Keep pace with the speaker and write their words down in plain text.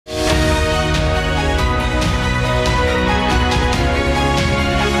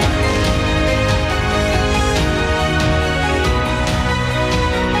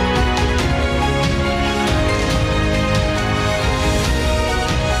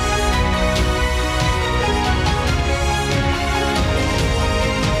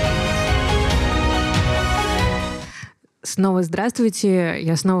Снова здравствуйте.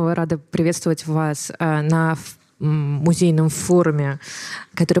 Я снова рада приветствовать вас на Музейном форуме,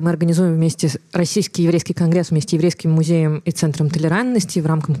 который мы организуем вместе с Российский еврейский конгресс, вместе с Еврейским музеем и Центром толерантности в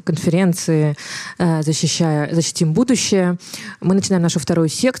рамках конференции «Защитим будущее». Мы начинаем нашу вторую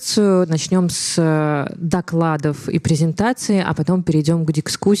секцию. Начнем с докладов и презентаций, а потом перейдем к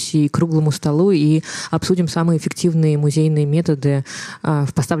дискуссии, к круглому столу и обсудим самые эффективные музейные методы в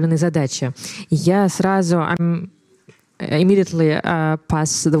поставленной задаче. Я сразу immediately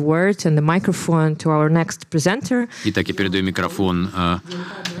pass the word and the microphone to our next presenter. Итак, я передаю микрофон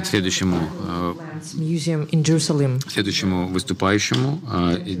следующему выступающему,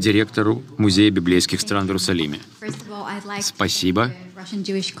 директору Музея библейских стран в Иерусалиме. Спасибо.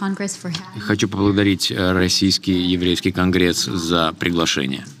 Хочу поблагодарить Российский еврейский конгресс за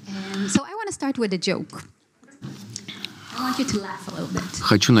приглашение.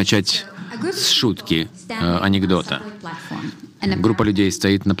 Хочу начать с шутки, анекдота. Группа людей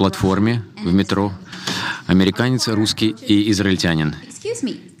стоит на платформе в метро. Американец, русский и израильтянин.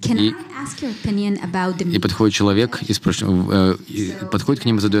 И подходит человек, подходит к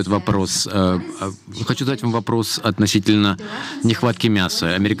ним и задает вопрос. Хочу задать вам вопрос относительно нехватки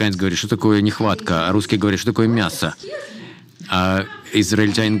мяса. Американец говорит, что такое нехватка, а русский говорит, что такое мясо. А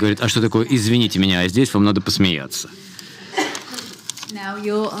израильтянин говорит, а что такое извините меня, а здесь вам надо посмеяться. Вы,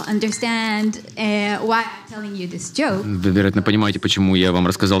 вероятно, понимаете, почему я вам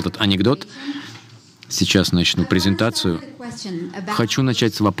рассказал этот анекдот. Сейчас начну презентацию. Хочу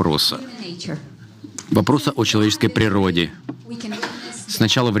начать с вопроса. Вопроса о человеческой природе. С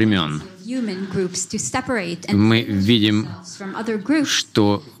начала времен мы видим,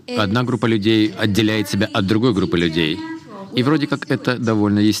 что одна группа людей отделяет себя от другой группы людей. И вроде как это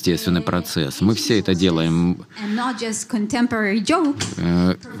довольно естественный процесс. Мы все это делаем.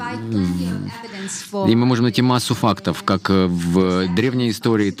 И мы можем найти массу фактов, как в древней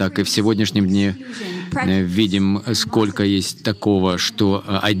истории, так и в сегодняшнем дне. Видим, сколько есть такого, что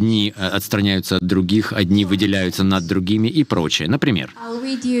одни отстраняются от других, одни выделяются над другими и прочее. Например,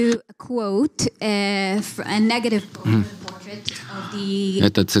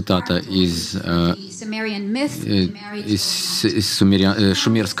 это цитата из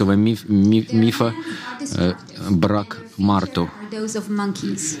шумерского мифа «Брак Марту».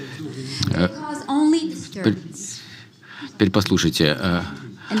 Теперь послушайте.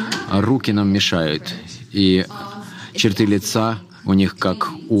 Руки нам мешают, и черты лица у них как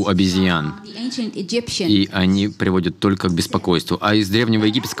у обезьян, и они приводят только к беспокойству. А из древнего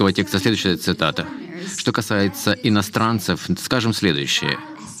египетского текста следующая цитата. Что касается иностранцев, скажем следующее.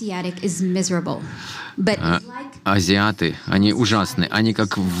 Азиаты, они ужасны, они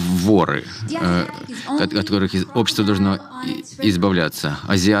как воры, от которых общество должно избавляться.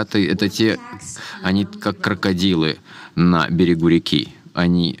 Азиаты — это те, они как крокодилы на берегу реки.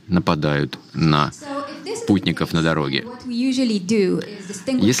 Они нападают на путников на дороге.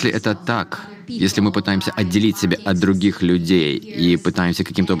 Если это так, если мы пытаемся отделить себя от других людей и пытаемся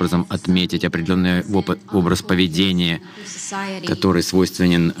каким-то образом отметить определенный образ поведения, который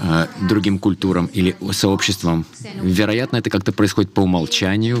свойственен другим культурам или сообществам, вероятно, это как-то происходит по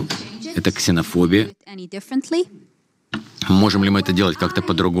умолчанию, это ксенофобия. Можем ли мы это делать как-то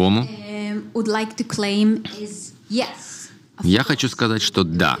по-другому? Я хочу сказать, что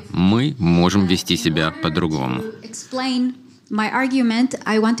да, мы можем вести себя по-другому.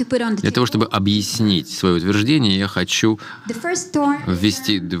 Для того, чтобы объяснить свое утверждение, я хочу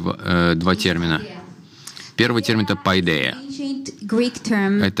ввести два термина. Первый термин — это «пайдея».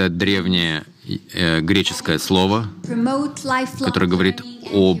 Это древнее греческое слово, которое говорит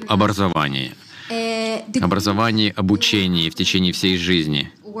об образовании. Образовании, обучении в течение всей жизни.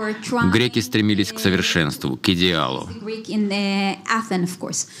 Греки стремились к совершенству, к идеалу.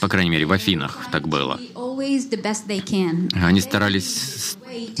 По крайней мере, в Афинах так было. Они старались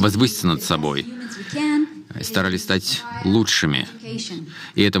возвыситься над собой, старались стать лучшими.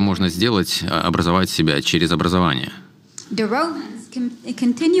 И это можно сделать, образовать себя через образование.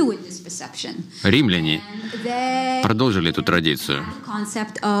 Римляне продолжили эту традицию.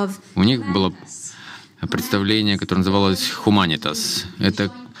 У них было представление, которое называлось «хуманитас». Это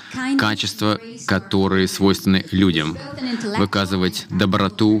качества, которые свойственны людям. Выказывать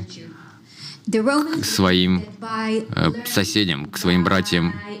доброту к своим соседям, к своим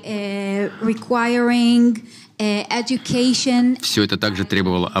братьям. Все это также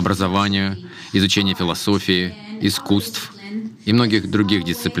требовало образования, изучения философии, искусств и многих других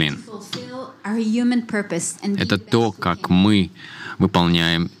дисциплин. Это то, как мы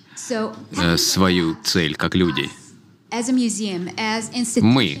выполняем свою цель как люди.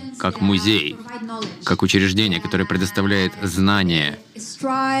 Мы, как музей, как учреждение, которое предоставляет знания,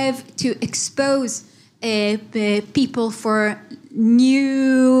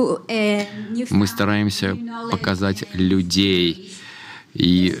 мы стараемся показать людей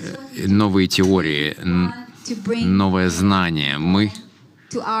и новые теории, новое знание. Мы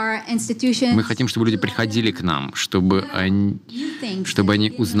хотим, чтобы люди приходили к нам, чтобы они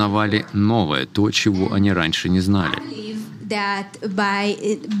узнавали новое, то, чего они раньше не знали.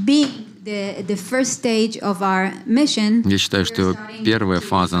 Я считаю, что первая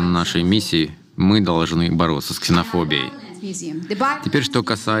фаза нашей миссии — мы должны бороться с ксенофобией. Теперь, что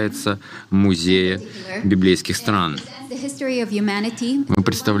касается Музея библейских стран. Мы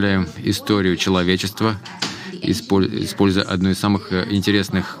представляем историю человечества, используя одну из самых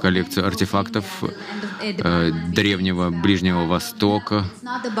интересных коллекций артефактов древнего Ближнего Востока.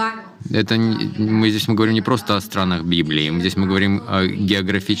 Мы здесь говорим не просто о странах Библии, здесь мы говорим о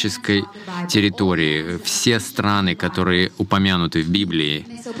географической территории. Все страны, которые упомянуты в Библии,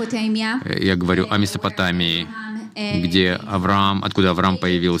 я говорю о Месопотамии, где откуда Авраам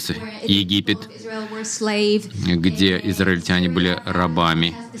появился, Египет, где израильтяне были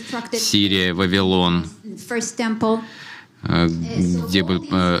рабами, Сирия, Вавилон, где был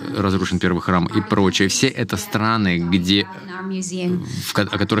разрушен первый храм и прочее. Все это страны,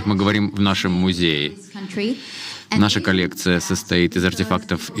 о которых мы говорим в нашем музее. Наша коллекция состоит из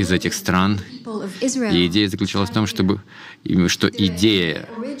артефактов из этих стран. И идея заключалась в том, что идея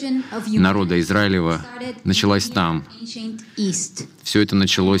народа Израилева началась там. Все это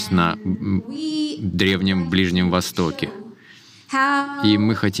началось на древнем Ближнем Востоке. И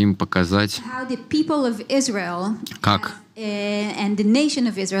мы хотим показать, как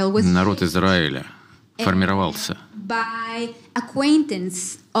народ Израиля формировался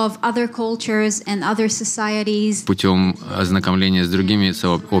путем ознакомления с другими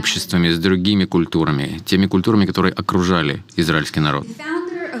обществами, с другими культурами, теми культурами, которые окружали израильский народ.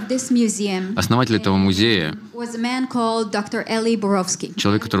 Основатель этого музея —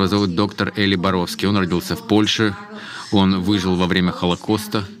 человек, которого зовут доктор Эли Боровский. Он родился в Польше, он выжил во время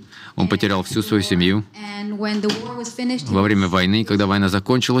Холокоста, он потерял всю свою семью. Во время войны, когда война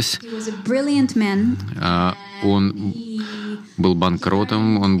закончилась, он был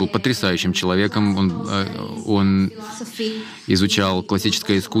банкротом, он был потрясающим человеком, он изучал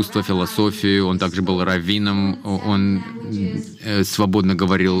классическое искусство, философию, он также был раввином, он свободно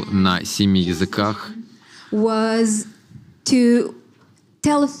говорил на 7 языках. И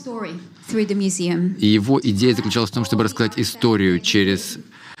его идея заключалась в том, чтобы рассказать историю через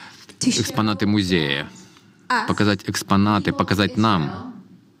экспонаты музея, показать экспонаты, показать нам,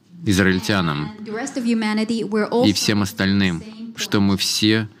 израильтянам и всем остальным, что мы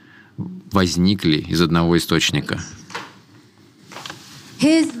все возникли из одного источника.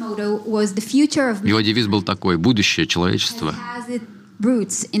 Его девиз был такой: «Будущее человечества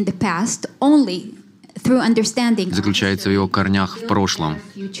заключается в его корнях в прошлом,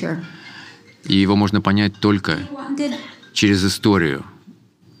 и его можно понять только через историю,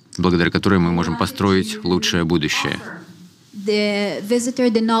 благодаря которой мы можем построить лучшее будущее».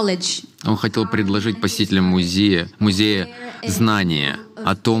 Он хотел предложить посетителям музея знания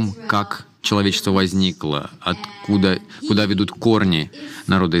о том, как человечество возникло, куда ведут корни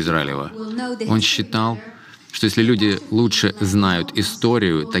народа Израилева. Он считал, что если люди лучше знают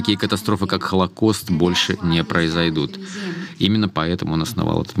историю, такие катастрофы, как Холокост, больше не произойдут. Именно поэтому он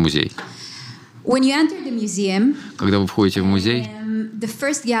основал этот музей. Когда вы входите в музей,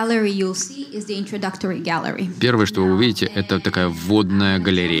 первое, что вы увидите, это такая вводная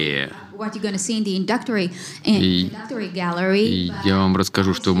галерея. И я вам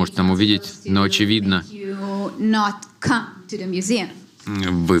расскажу, что вы можете там увидеть, но очевидно,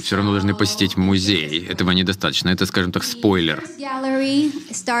 вы все равно должны посетить музей. Этого недостаточно. Это, скажем так, спойлер.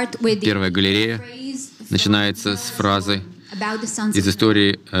 Первая галерея начинается с фразы из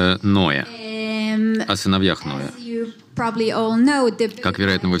истории Ноя, о сыновьях Ноя. Как,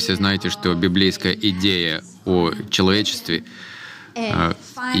 вероятно, вы все знаете, что библейская идея о человечестве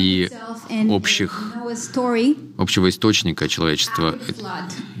и общего источника человечества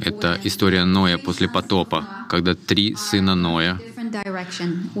 — это история Ноя после потопа, когда 3 сына Ноя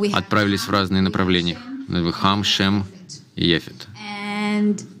отправились в разные направления — Хам, Шем и Яфет.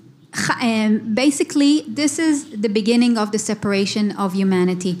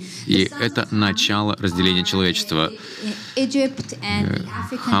 И это начало разделения человечества.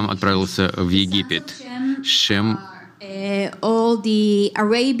 Хам отправился в Египет. Шем —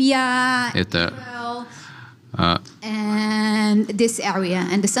 это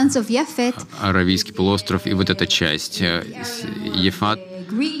Аравийский полуостров и вот эта часть. Ефат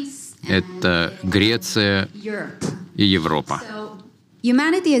 — это Греция и Европа.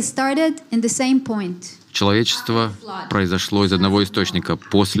 Человечество произошло из одного источника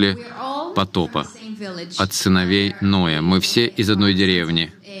после потопа, от сыновей Ноя. Мы все из одной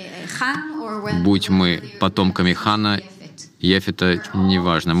деревни. Будь мы потомками Хана, Ефета,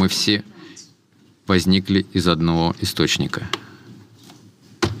 неважно, мы все возникли из одного источника.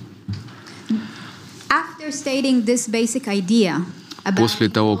 После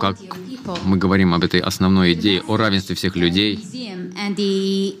того, как мы говорим об этой основной идее о равенстве всех людей,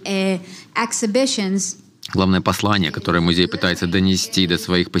 главное послание, которое музей пытается донести до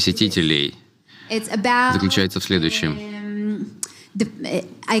своих посетителей, заключается в следующем.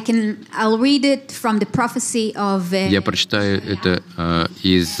 Я прочитаю это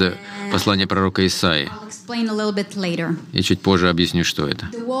из послания пророка Исаии. И чуть позже объясню, что это.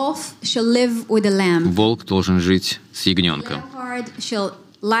 Волк должен жить с ягненком.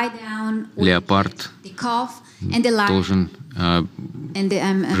 Леопард должен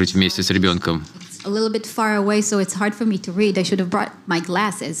жить вместе с ребенком.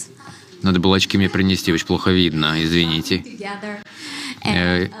 Надо было очки мне принести, очень плохо видно, извините.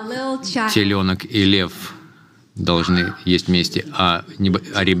 Теленок и лев должны есть вместе, а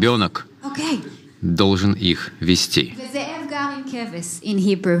ребенок должен их вести.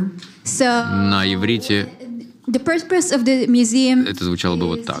 На иврите это звучало бы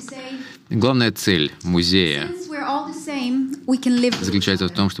вот так. Главная цель музея заключается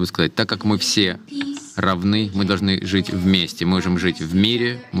в том, чтобы сказать, так как мы все равны, мы должны жить вместе. Мы можем жить в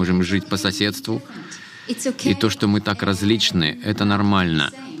мире, можем жить по соседству. И то, что мы так различны, это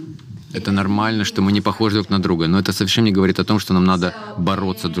нормально. Это нормально, что мы не похожи друг на друга. Но это совершенно не говорит о том, что нам надо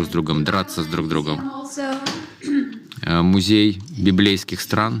бороться друг с другом, драться с друг другом. Музей библейских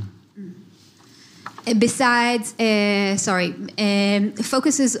стран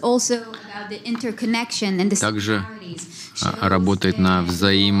также работает на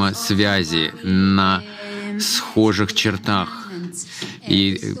взаимосвязи, на схожих чертах.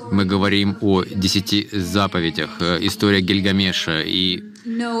 И мы говорим о 10 заповедях, история Гильгамеша, и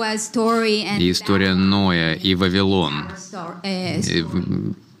история Ноя, и Вавилон, и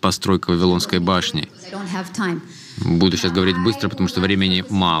постройка Вавилонской башни. Буду сейчас говорить быстро, потому что времени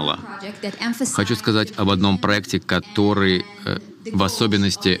мало. Хочу сказать об одном проекте, который в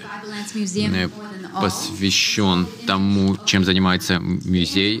особенности посвящен тому, чем занимается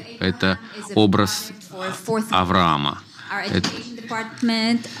музей. Это образ Авраама.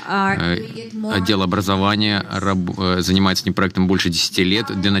 Отдел образования занимается этим проектом больше 10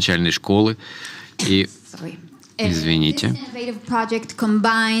 лет для начальной школы. И, извините,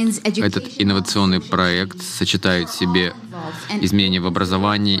 этот инновационный проект сочетает в себе изменения в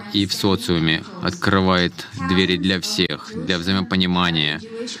образовании и в социуме, открывает двери для всех, для взаимопонимания.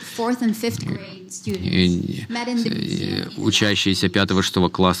 Учащиеся 5-6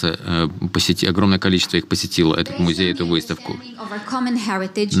 класса, огромное количество их посетило этот музей, эту выставку.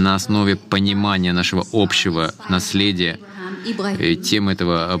 На основе понимания нашего общего наследия, темы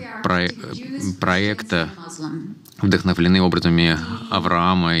этого проекта вдохновлены образами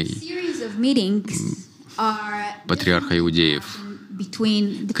Авраама, патриарха иудеев,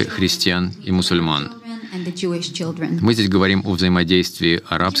 христиан и мусульман. Мы здесь говорим о взаимодействии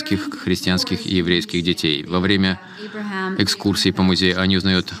арабских, христианских и еврейских детей. Во время экскурсий по музею они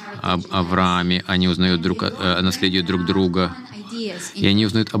узнают об Аврааме, они узнают о наследии друг друга, и они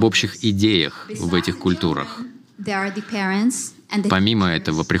узнают об общих идеях в этих культурах. Помимо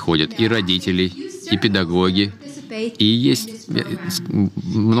этого приходят и родители, и педагоги, и есть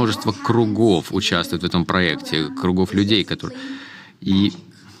множество кругов участвуют в этом проекте, кругов людей, которые...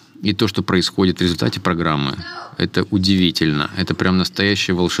 И то, что происходит в результате программы, это удивительно. Это прям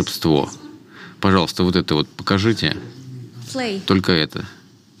настоящее волшебство. Пожалуйста, вот это вот покажите. Только это.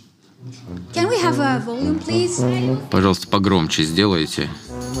 Пожалуйста, погромче сделайте.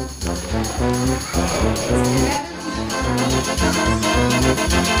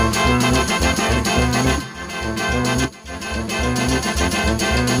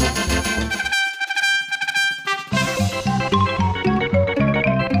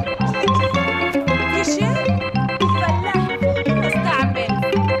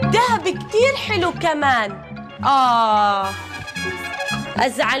 كمان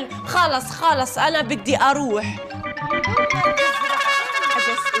أزعل خلص أنا بدي أروح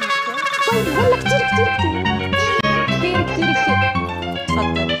طيب والله كتير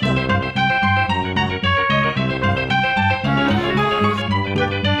تفضل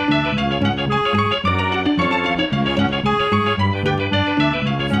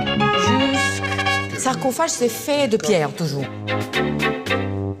sarcophage, c'est fait de pierre, toujours.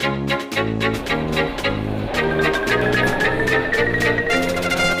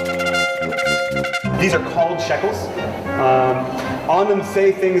 These are called shekels. On them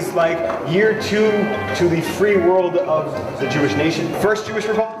say things like year 2 to the free world of the Jewish nation. First Jewish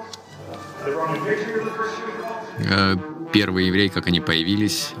revolt. The Roman picture of the first Jewish revolt. Первые евреи, как они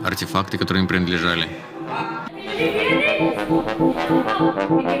появились, артефакты, которые им принадлежали.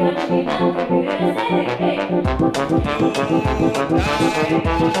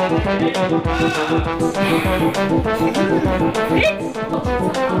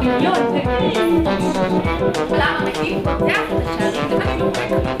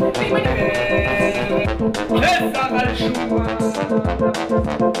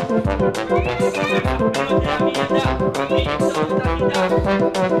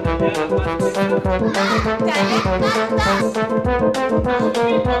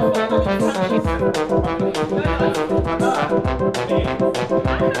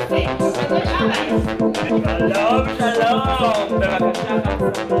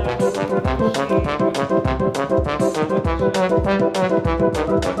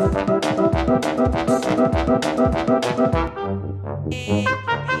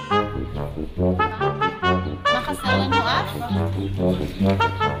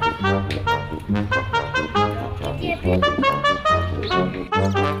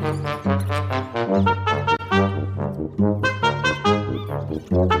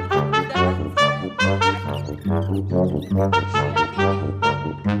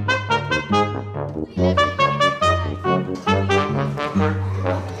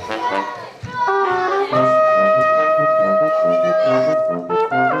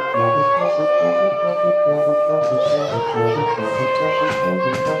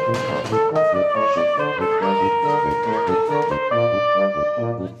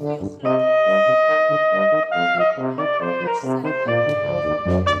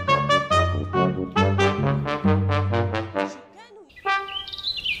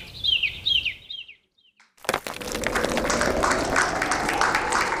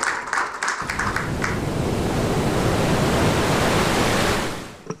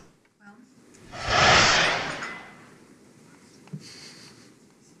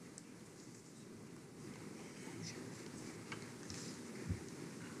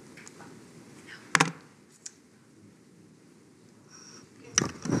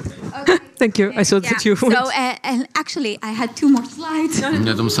 Thank you. I thought that you would. So, and actually, I had 2 more slides. У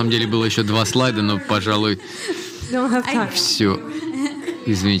меня там, на самом деле, было еще 2 слайда, но, пожалуй, Don't have time. все.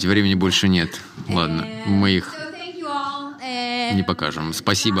 Извините, времени больше нет. Ладно, мы их не покажем.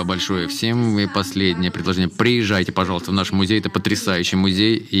 Спасибо большое всем. И последнее предложение. Приезжайте, пожалуйста, в наш музей. Это потрясающий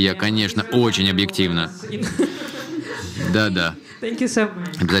музей. И я, конечно, очень объективно. Да-да. Thank you so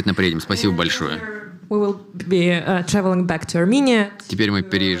much. Обязательно приедем. Спасибо большое. We will be traveling back to Armenia. Теперь мы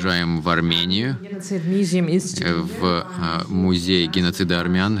переезжаем в Армению, в музей геноцида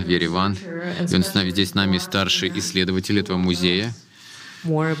армян в Ереван. И он здесь с нами старший исследователь этого музея.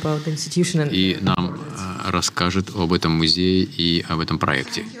 И нам расскажет об этом музее и об этом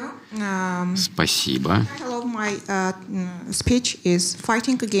проекте. Спасибо.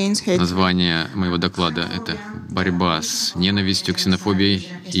 Название моего доклада — это «Борьба с ненавистью, ксенофобией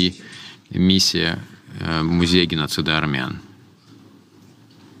и миссия Музея геноцида армян».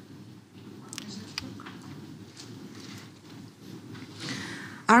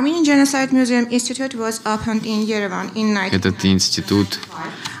 Этот институт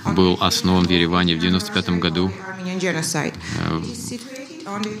был основан в Ереване в 1995 году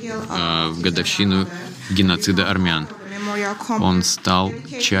в годовщину геноцида армян. Он стал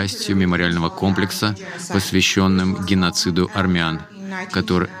частью мемориального комплекса, посвященным геноциду армян,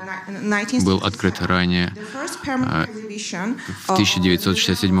 который был открыт ранее в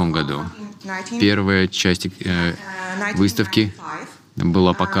 1967 году. Первая часть выставки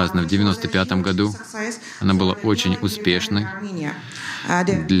была показана в 1995 году. Она была очень успешной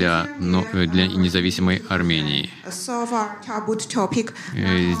для независимой Армении.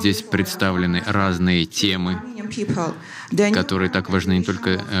 Здесь представлены разные темы, которые так важны не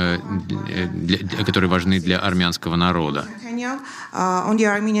только которые важны для армянского народа.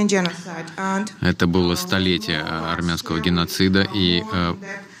 Это было столетие армянского геноцида, и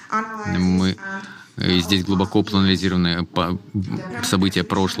здесь глубоко проанализированы события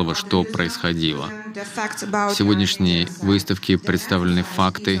прошлого, что происходило. В сегодняшней выставке представлены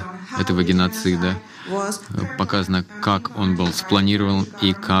факты этого геноцида. Показано, как он был спланирован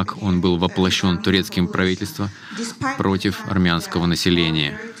и как он был воплощен турецким правительством против армянского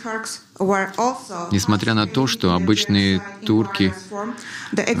населения. Несмотря на то, что обычные турки,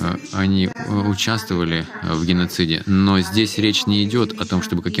 они участвовали в геноциде, но здесь речь не идет о том,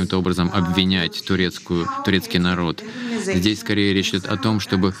 чтобы каким-то образом обвинять турецкий народ. Здесь скорее речь идет о том,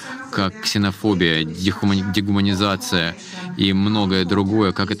 чтобы как ксенофобия, дегуманизация и многое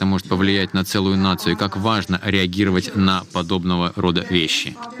другое, как это может повлиять на целую нацию, и как важно реагировать на подобного рода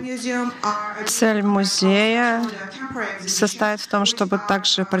вещи. Цель музея состоит в том, чтобы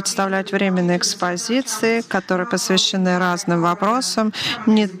также представлять временные экспозиции, которые посвящены разным вопросам,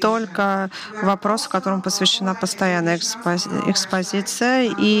 не только вопросу, которому посвящена постоянная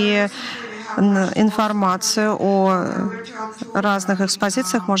экспозиция, и информацию о разных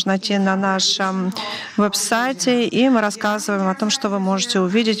экспозициях можно найти на нашем веб-сайте, и мы рассказываем о том, что вы можете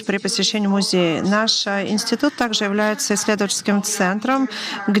увидеть при посещении музея. Наш институт также является исследовательским центром,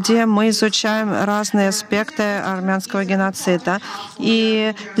 где мы изучаем разные аспекты армянского геноцида.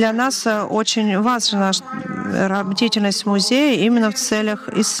 И для нас очень важна деятельность музея именно в целях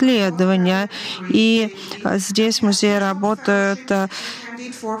исследования. И здесь в музее работают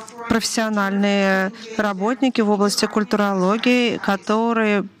профессиональные работники в области культурологии,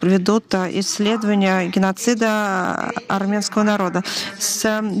 которые ведут исследования геноцида армянского народа.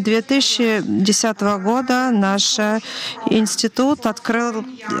 С 2010 года наш институт открыл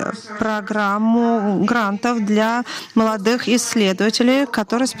программу грантов для молодых исследователей,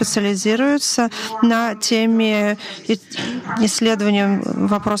 которые специализируются на теме исследования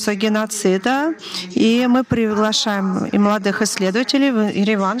вопроса геноцида. И мы приглашаем и молодых исследователей в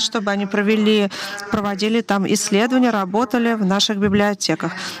Ереван, чтобы они проводили там исследования, работали в наших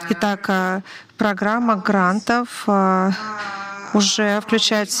библиотеках. Итак, программа грантов уже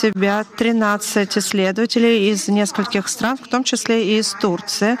включает в себя 13 исследователей из нескольких стран, в том числе и из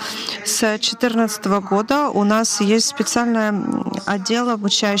Турции. С 2014 года у нас есть специальный отдел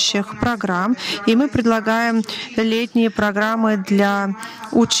обучающих программ, и мы предлагаем летние программы для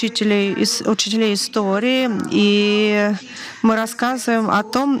учителей истории, и мы рассказываем о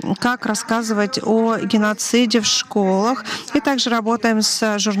том, как рассказывать о геноциде в школах, и также работаем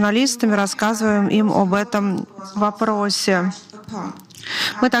с журналистами, рассказываем им об этом вопросе.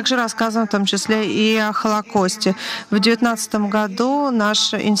 Мы также рассказываем в том числе и о Холокосте. В 2019 году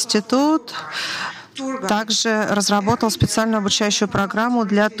наш институт также разработал специальную обучающую программу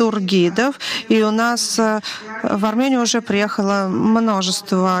для тургидов. И у нас в Армению уже приехало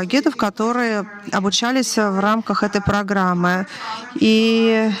множество гидов, которые обучались в рамках этой программы.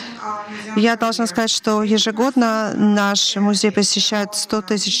 И я должна сказать, что ежегодно наш музей посещает 100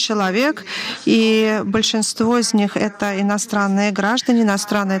 тысяч человек, и большинство из них — это иностранные граждане,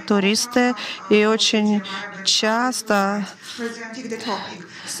 иностранные туристы, и очень часто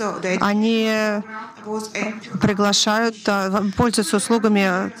они пользуются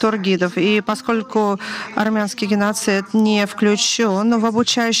услугами тургидов. И поскольку армянский геноцид не включен в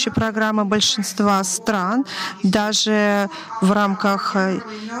обучающие программы большинства стран, даже в рамках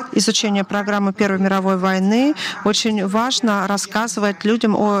изучения программы Первой мировой войны, очень важно рассказывать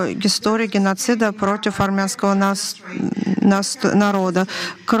людям о истории геноцида против армянского народа.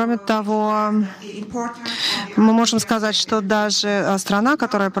 Кроме того, мы можем сказать, что даже страна,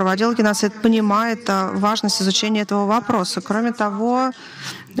 которая проводила геноцид, понимает важность изучения этого вопроса. Кроме того,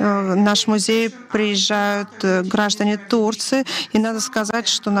 в наш музей приезжают граждане Турции, и надо сказать,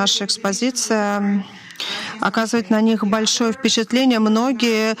 что наша экспозиция оказывает на них большое впечатление.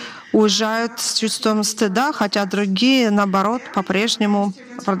 Многие уезжают с чувством стыда, хотя другие, наоборот, по-прежнему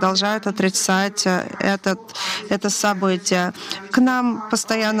продолжают отрицать это событие. К нам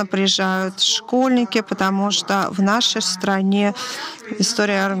постоянно приезжают школьники, потому что в нашей стране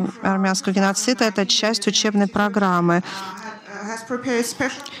история армянского геноцида — это часть учебной программы.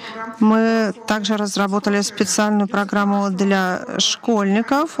 Мы также разработали специальную программу для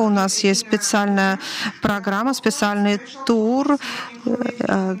школьников. У нас есть специальная программа, специальный тур,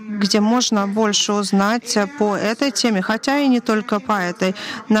 где можно больше узнать по этой теме, хотя и не только по этой.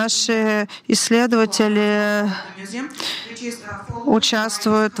 Наши исследователи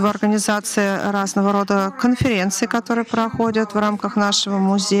участвуют в организации разного рода конференций, которые проходят в рамках нашего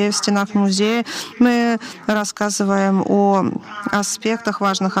музея, в стенах музея. Мы рассказываем о аспектах,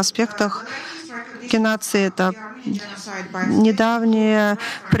 важных аспектах геноцида. Недавнее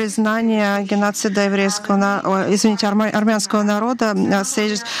признание геноцида армянского народа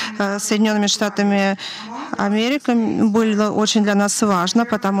Соединенными Штатами Америки было очень для нас важно,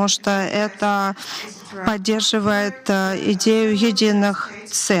 потому что это поддерживает идею единых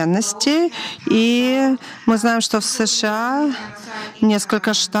ценностей. И мы знаем, что в США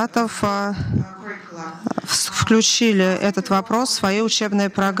несколько штатов включили этот вопрос в свои учебные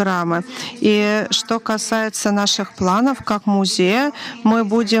программы. И что касается наших планов как музея, мы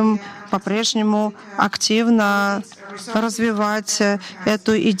будем по-прежнему активно развивать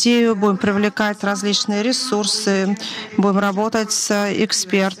эту идею, будем привлекать различные ресурсы, будем работать с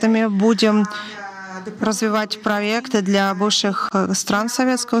экспертами, будем развивать проекты для бывших стран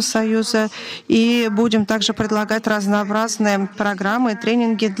Советского Союза и будем также предлагать разнообразные программы и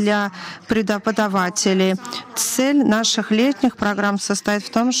тренинги для преподавателей. Цель наших летних программ состоит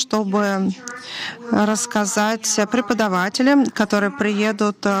в том, чтобы рассказать преподавателям, которые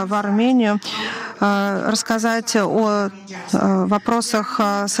приедут в Армению, рассказать о вопросах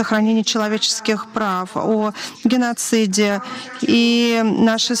сохранения человеческих прав, о геноциде. И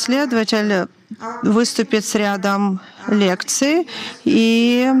наш исследователь выступит с рядом лекций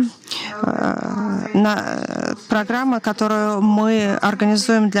и программа, которую мы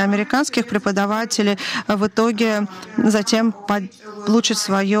организуем для американских преподавателей, в итоге затем получит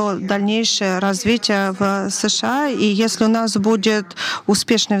свое дальнейшее развитие в США. И если у нас будет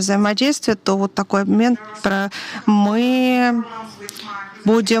успешное взаимодействие, то вот такой момент мы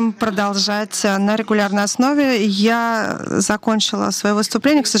будем продолжать на регулярной основе. Я закончила свое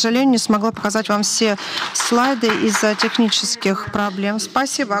выступление. К сожалению, не смогла показать вам все слайды из-за технических проблем.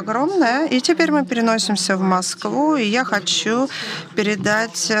 Спасибо огромное. И теперь мы переносимся в Москву. И я хочу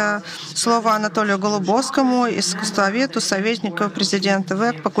передать слово Анатолию Голубовскому, искусствоведу, советнику президента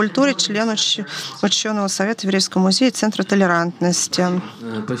ВЭК по культуре, члену ученого совета Еврейского музея и Центра толерантности.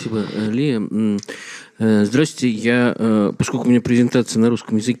 Спасибо, Лия. Здравствуйте. Я, поскольку у меня презентация на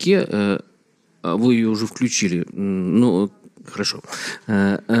русском языке, вы ее уже включили, ну, хорошо,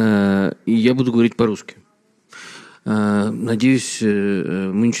 я буду говорить по-русски. Надеюсь,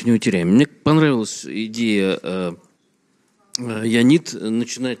 мы ничего не утеряем. Мне понравилась идея Йонит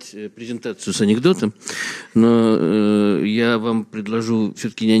начинать презентацию с анекдота, но я вам предложу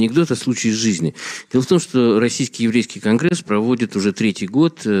все-таки не анекдот, а случай из жизни. Дело в том, что Российский еврейский конгресс проводит уже третий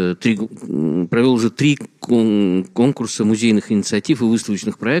год, провел уже 3 конкурса музейных инициатив и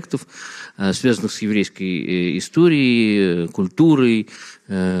выставочных проектов, связанных с еврейской историей, культурой,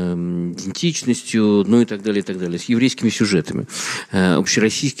 идентичностью, ну и так далее, с еврейскими сюжетами.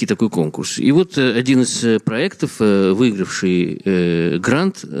 Общероссийский такой конкурс. И вот один из проектов, выигравший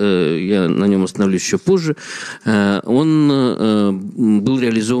грант, я на нем остановлюсь еще позже, он был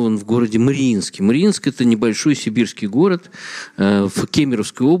реализован в городе Мариинске. Мариинск – это небольшой сибирский город в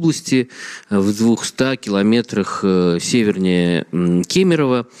Кемеровской области, в 200 километрах севернее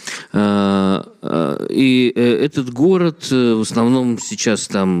Кемерово. И этот город в основном сейчас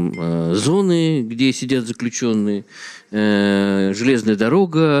там зоны, где сидят заключенные, железная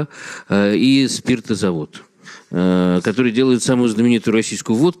дорога и спиртозавод, который делает самую знаменитую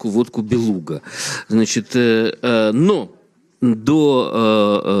российскую водку «Белуга». Значит, но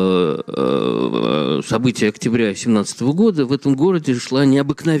до событий октября 2017 года в этом городе шла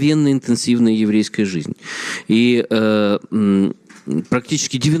необыкновенно интенсивная еврейская жизнь. И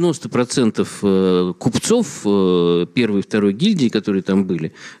практически 90% купцов первой и второй гильдии, которые там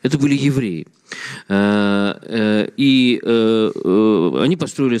были, это были евреи. И они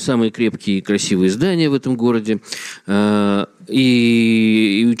построили самые крепкие и красивые здания в этом городе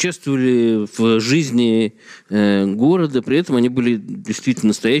и участвовали в жизни города. При этом они были действительно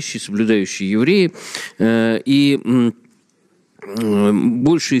настоящие, соблюдающие евреи. И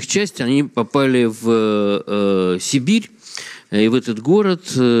большая их часть, они попали в Сибирь, и в этот город,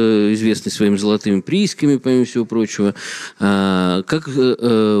 известный своими золотыми приисками, помимо всего прочего, как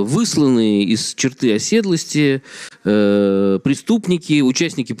высланные из черты оседлости преступники,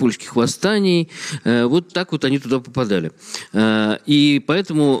 участники польских восстаний, вот так вот они туда попадали. И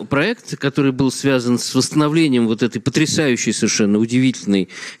поэтому проект, который был связан с восстановлением вот этой потрясающей, совершенно удивительной,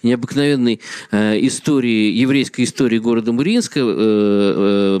 необыкновенной истории, еврейской истории города Мариинска,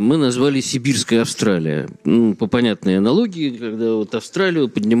 мы назвали «Сибирская Австралия». Ну, по понятной аналогии, когда вот Австралию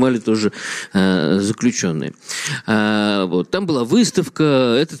поднимали тоже заключенные. Вот. Там была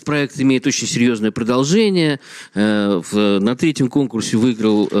выставка. Этот проект имеет очень серьезное продолжение. На третьем конкурсе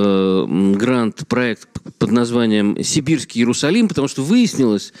выиграл грант проект под названием «Сибирский Иерусалим», потому что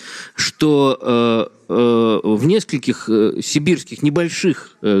выяснилось, что в нескольких сибирских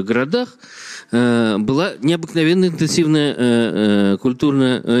небольших городах была необыкновенно интенсивная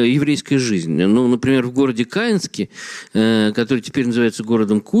культурно-еврейская жизнь. Ну, например, в городе Каинске, который теперь называется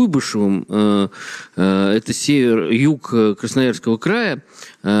городом Куйбышевым, это юг Красноярского края,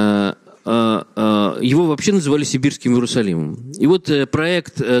 его вообще называли сибирским Иерусалимом. И вот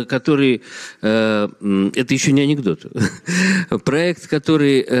проект, который... Это еще не анекдот. Проект,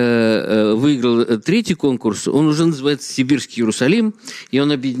 который выиграл третий конкурс, он уже называется «Сибирский Иерусалим», и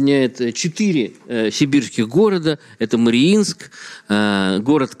он объединяет 4 сибирских города. Это Мариинск,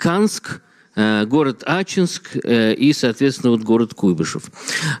 город Канск, город Ачинск и, соответственно, вот город Куйбышев.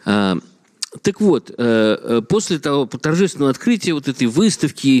 Так вот, после того торжественного открытия вот этой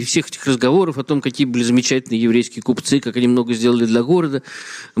выставки и всех этих разговоров о том, какие были замечательные еврейские купцы, как они много сделали для города,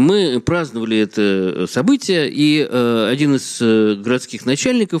 мы праздновали это событие, и один из городских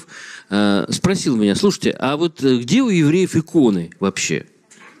начальников спросил меня: слушайте, а вот где у евреев иконы вообще?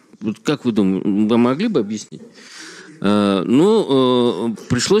 Вот как вы думаете, вы могли бы объяснить?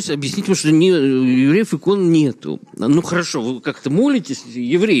 Пришлось объяснить, потому что у евреев икон нету. Ну, хорошо, вы как-то молитесь,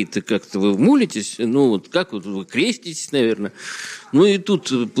 евреи-то как-то вы молитесь, как вот вы креститесь, наверное. Ну, и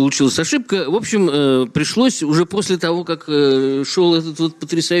тут получилась ошибка. В общем, пришлось уже после того, как шел этот вот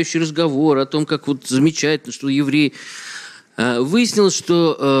потрясающий разговор о том, как вот замечательно, что евреи... Выяснилось,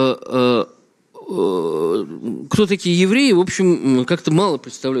 что... кто такие евреи, в общем, как-то мало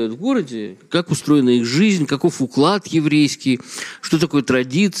представляют в городе, как устроена их жизнь, каков уклад еврейский, что такое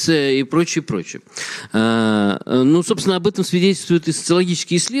традиция и прочее, прочее. Собственно, об этом свидетельствуют и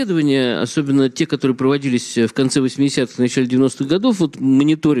социологические исследования, особенно те, которые проводились в конце 80-х, начале 90-х годов. Вот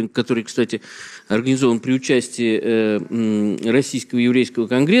мониторинг, который, кстати, организован при участии Российского еврейского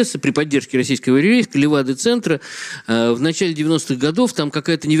конгресса, при поддержке Российского еврейского, Левады-центра, в начале 90-х годов там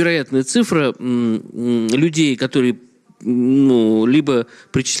какая-то невероятная цифра людей, которые либо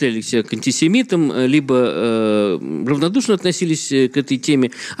причисляли себя к антисемитам, либо равнодушно относились к этой теме,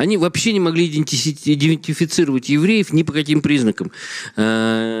 они вообще не могли идентифицировать евреев ни по каким признакам.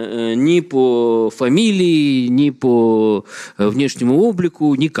 Ни по фамилии, ни по внешнему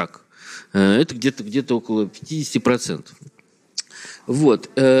облику, никак. Это где-то около 50%.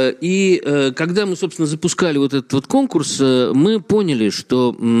 Вот. И когда мы, собственно, запускали вот этот вот конкурс, мы поняли,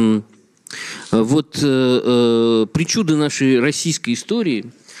 что причуды нашей российской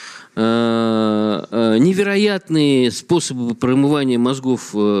истории, невероятные способы промывания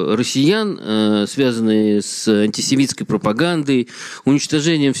мозгов россиян, связанные с антисемитской пропагандой,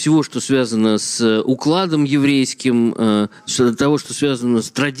 уничтожением всего, что связано с укладом еврейским, того, что связано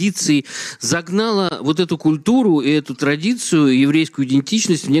с традицией, загнало вот эту культуру и эту традицию, еврейскую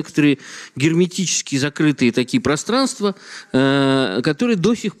идентичность в некоторые герметически закрытые такие пространства, которые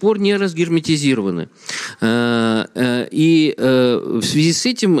до сих пор не разгерметизированы. И в связи с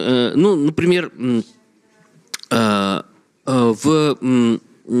этим, например, в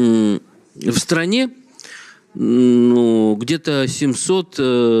стране где-то 700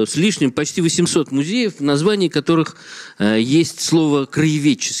 с лишним, почти 800 музеев, в названии которых есть слово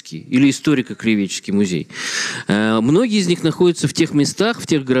 «краеведческий» или «историко-краеведческий музей». Многие из них находятся в тех местах, в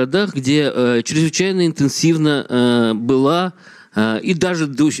тех городах, где чрезвычайно интенсивно была и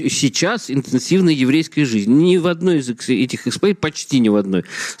даже сейчас интенсивная еврейская жизнь. Ни в одной из этих экспозиций, почти ни в одной,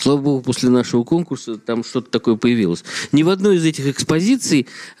 слава богу, после нашего конкурса там что-то такое появилось, ни в одной из этих экспозиций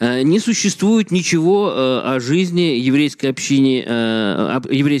не существует ничего о жизни еврейской общины,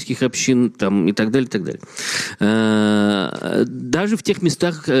 еврейских общин там, и так далее, и так далее. Даже в тех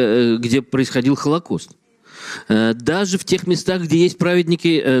местах, где происходил Холокост. Даже в тех местах, где есть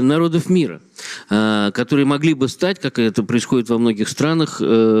праведники народов мира, которые могли бы стать, как это происходит во многих странах,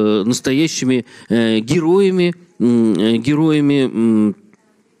 настоящими героями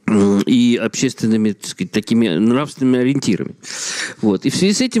и общественными, так сказать, такими нравственными ориентирами. Вот. И в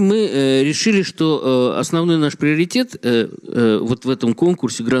связи с этим мы решили, что основной наш приоритет вот в этом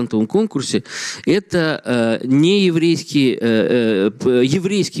конкурсе, грантовом конкурсе, это еврейские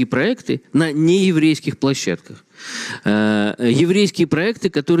проекты на нееврейских площадках. Еврейские проекты,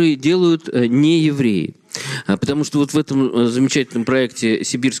 которые делают неевреи. Потому что вот в этом замечательном проекте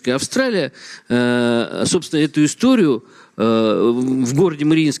 «Сибирская Австралия», собственно, эту историю в городе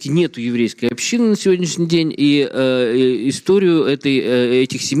Мариинске нету еврейской общины на сегодняшний день, и историю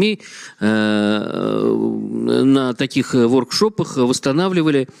этих семей на таких воркшопах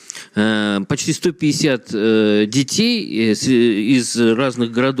восстанавливали почти 150 детей из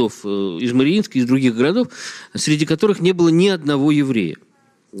разных городов, из Мариинска, из других городов, среди которых не было ни одного еврея.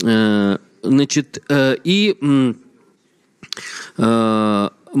 Значит, и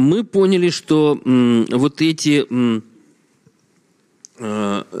мы поняли, что вот эти...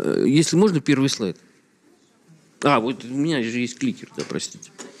 Если можно, первый слайд. Вот у меня же есть кликер, да, простите.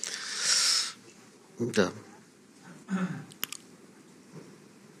 Да.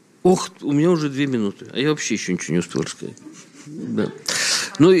 У меня уже 2 минуты, а я вообще еще ничего не успел рассказать. Да.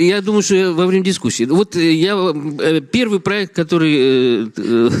 Ну, я думаю, что во время дискуссии. Вот первый проект, который...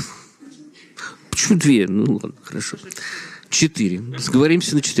 Почему 2? Ну, ладно, хорошо. 4.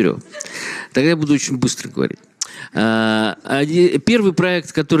 Сговоримся на 4. Тогда я буду очень быстро говорить. Первый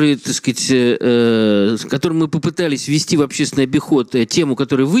проект, который, так сказать, с которым мы попытались ввести в общественный обиход тему,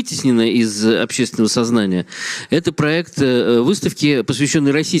 которая вытеснена из общественного сознания, это проект выставки,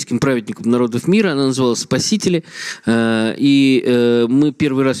 посвященный российским праведникам народов мира. Она называлась «Спасители». И мы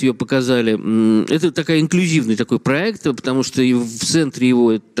первый раз ее показали. Это инклюзивный такой проект, потому что в центре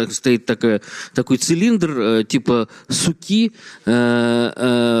его стоит такой цилиндр типа суки,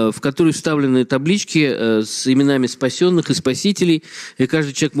 в который вставлены таблички с именами спасенных и спасителей, и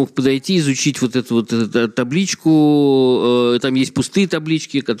каждый человек мог подойти, изучить вот эту табличку. Там есть пустые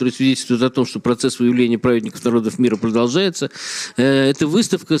таблички, которые свидетельствуют о том, что процесс выявления праведников народов мира продолжается. Это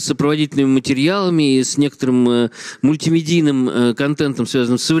выставка с сопроводительными материалами и с некоторым мультимедийным контентом,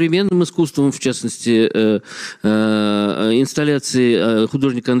 связанным с современным искусством, в частности, инсталляции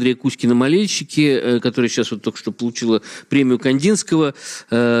художника Андрея Кузькина «Молельщики», которая сейчас вот только что получила премию Кандинского.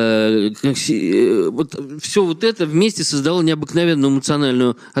 Все вот это вместе создало необыкновенную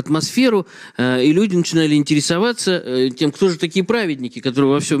эмоциональную атмосферу, и люди начинали интересоваться тем, кто же такие праведники, которые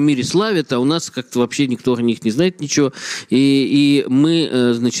во всем мире славят, а у нас как-то вообще никто о них не знает ничего. И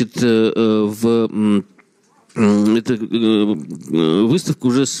мы, значит, эта выставка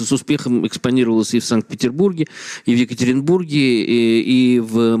уже с успехом экспонировалась и в Санкт-Петербурге, и в Екатеринбурге, и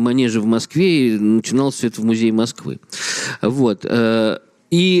в Манеже в Москве, и начиналось все это в Музее Москвы. Вот.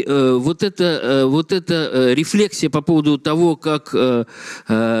 И вот эта рефлексия по поводу того, как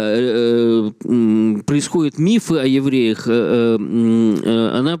происходят мифы о евреях,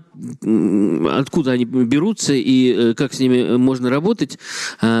 она, откуда они берутся и как с ними можно работать,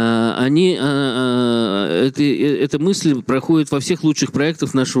 эта мысль проходит во всех лучших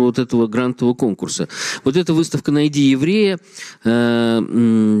проектах нашего вот этого грантового конкурса. Вот эта выставка «Найди еврея»,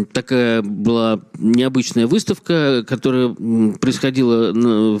 такая была необычная выставка, которая происходила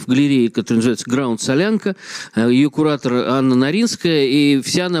в галерее, которая называется «Граунд Солянка». Ее куратор Анна Наринская, и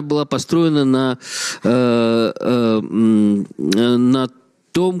вся она была построена на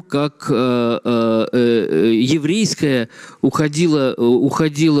том, как еврейская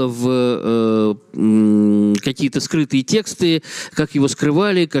уходила в какие-то скрытые тексты, как его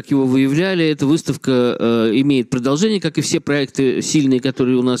скрывали, как его выявляли. Эта выставка имеет продолжение, как и все проекты сильные,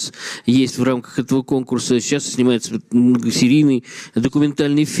 которые у нас есть в рамках этого конкурса. Сейчас снимается серийный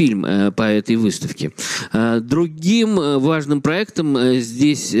документальный фильм по этой выставке. Другим важным проектом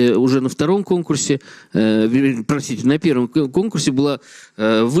здесь уже на втором конкурсе, простите, на первом конкурсе была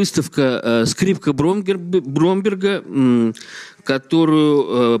выставка «Скрипка Бромберга»,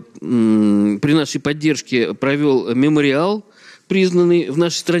 которую при нашей поддержке провел мемориал, признанный в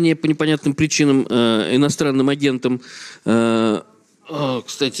нашей стране по непонятным причинам иностранным агентом.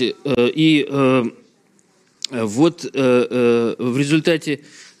 Кстати, и вот в результате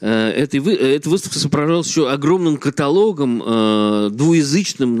эта выставка сопровождалась еще огромным каталогом,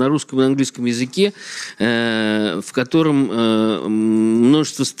 двуязычным на русском и английском языке, в котором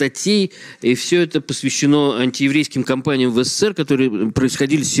множество статей, и все это посвящено антиеврейским кампаниям в СССР, которые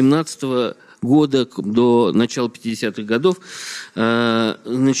происходили с 1917 года до начала 50-х годов.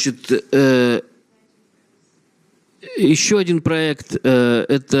 Значит, еще один проект,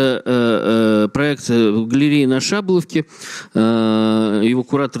 это проект в галерее на Шаболовке, его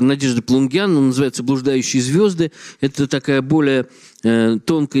куратор Надежда Плунгян, он называется «Блуждающие звезды». Это такая более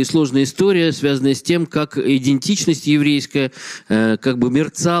тонкая и сложная история, связанная с тем, как идентичность еврейская как бы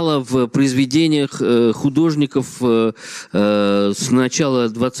мерцала в произведениях художников с начала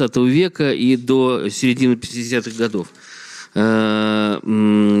XX века и до середины 50-х годов. Эта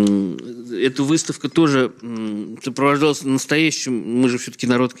выставка тоже сопровождалась настоящим, мы же все-таки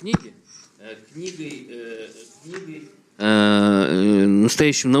народ книги,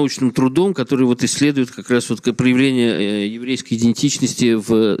 настоящим научным трудом, который вот исследует как раз вот проявление еврейской идентичности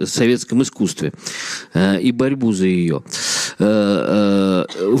в советском искусстве и борьбу за ее.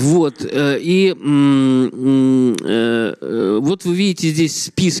 Вот. И вот вы видите здесь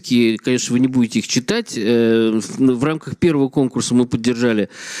списки, конечно, вы не будете их читать. В рамках первого конкурса мы поддержали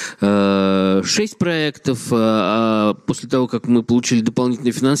 6 проектов, а после того, как мы получили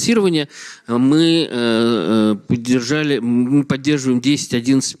дополнительное финансирование, мы поддерживаем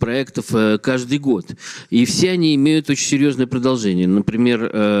 10-11 проектов каждый год. И все они имеют очень серьезное продолжение.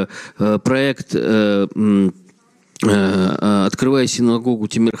 Например, проект «Открывая синагогу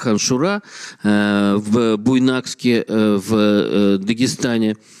Тимирхан Шура» в Буйнакске, в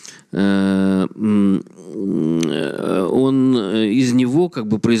Дагестане. из него как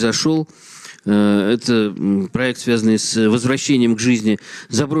бы произошел. Это проект, связанный с возвращением к жизни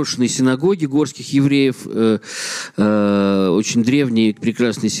заброшенной синагоги горских евреев, очень древней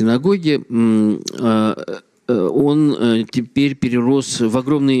прекрасной синагоги. Он теперь перерос в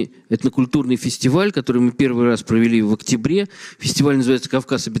огромный этнокультурный фестиваль, который мы первый раз провели в октябре. Фестиваль называется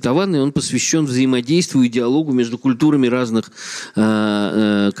 «Кавказ обетованный». Он посвящен взаимодействию и диалогу между культурами разных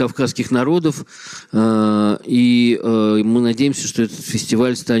кавказских народов. И мы надеемся, что этот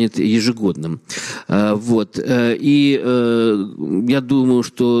фестиваль станет ежегодным. Вот. И я думаю,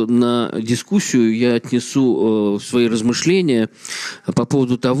 что на дискуссию я отнесу свои размышления по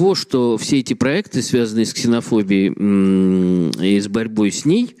поводу того, что все эти проекты, связанные с ксенофобией и с борьбой с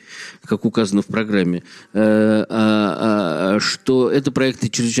ней, как указано в программе, что это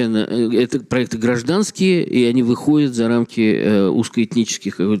проекты гражданские, и они выходят за рамки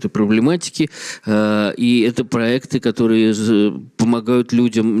узкоэтнических какой-то проблематики, и это проекты, которые помогают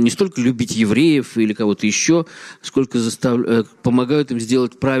людям не столько любить евреев или кого-то еще, сколько помогают им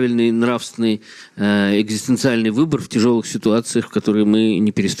сделать правильный нравственный экзистенциальный выбор в тяжелых ситуациях, в которые мы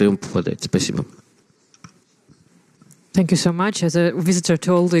не перестаем попадать. Спасибо. Thank you so much. As a visitor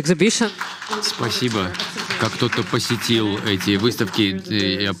to all the exhibition. Спасибо. Как тот, кто посетил эти выставки,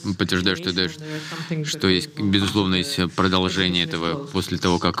 я подтверждаю, что есть, безусловно, есть продолжение этого после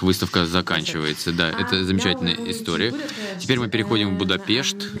того, как выставка заканчивается. Да, это замечательная история. Теперь мы переходим в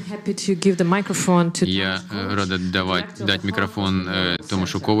Будапешт. Я рада дать микрофон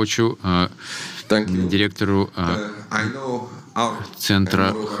Тамашу Ковачу, директору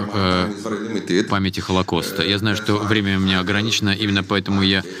Центра памяти Холокоста. Я знаю, что время у меня ограничено, именно поэтому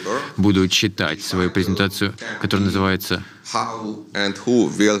я буду читать свою презентацию, которая называется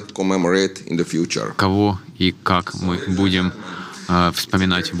 «Кого и как мы будем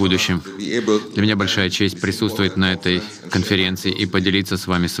вспоминать в будущем». Для меня большая честь присутствовать на этой конференции и поделиться с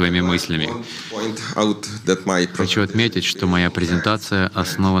вами своими мыслями. Хочу отметить, что моя презентация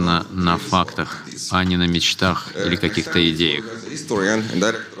основана на фактах, а не на мечтах или каких-то идеях.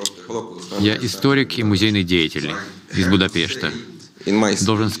 Я историк и музейный деятель из Будапешта.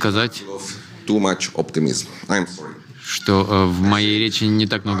 Должен сказать, что в моей речи не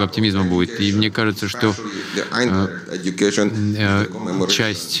так много оптимизма будет. И мне кажется, что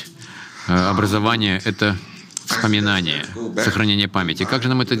часть образования — это вспоминание, сохранение памяти. Как же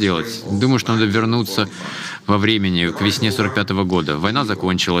нам это делать? Думаю, что надо вернуться во времени, к весне 1945 года. Война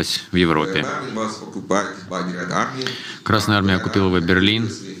закончилась в Европе. Красная армия оккупировала Берлин,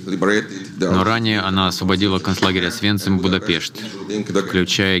 но ранее она освободила концлагерь Освенцим и Будапешт,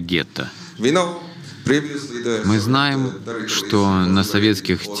 включая гетто. Мы знаем, что на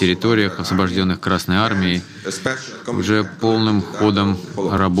советских территориях, освобожденных Красной армией, уже полным ходом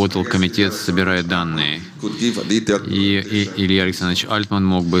работал комитет, собирая данные. И Илья Александрович Альтман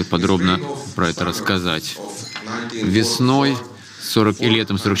мог бы подробно про это рассказать. Весной и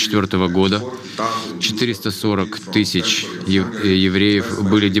летом 1944 года 440 тысяч евреев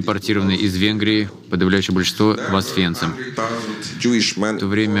были депортированы из Венгрии, подавляющее большинство в Освенцим. В то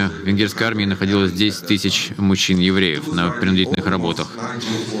время в венгерской армии находилось 10 тысяч мужчин-евреев на принудительных работах.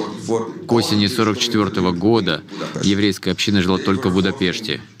 К осени 1944 года еврейская община жила только в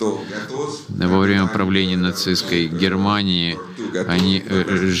Будапеште. Во время правления нацистской Германии они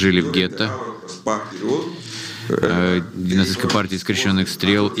жили в гетто. Нацистской партии скрещенных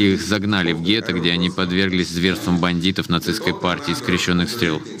стрел, их загнали в гетто, где они подверглись зверствам бандитов нацистской партии скрещенных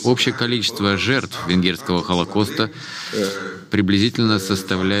стрел. Общее количество жертв венгерского Холокоста приблизительно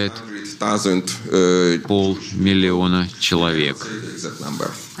составляет 500 000 человек.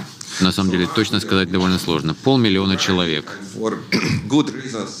 На самом деле, точно сказать довольно сложно. 500 000 человек.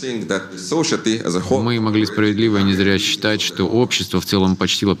 Мы могли справедливо и не зря считать, что общество в целом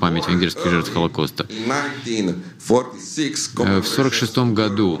почтило память венгерских жертв Холокоста. В 1946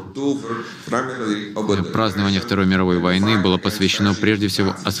 году празднование Второй мировой войны было посвящено прежде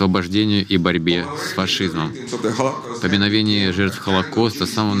всего освобождению и борьбе с фашизмом. Поминовение жертв Холокоста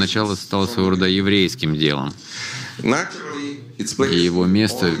с самого начала стало своего рода еврейским делом. И его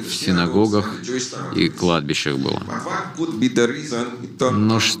место в синагогах и кладбищах было.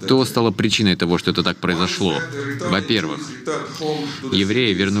 Но что стало причиной того, что это так произошло? Во-первых,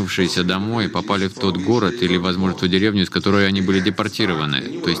 евреи, вернувшиеся домой, попали в тот город или, возможно, в ту деревню, из которой они были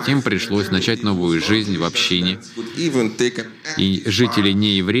депортированы. То есть им пришлось начать новую жизнь в общине. И жители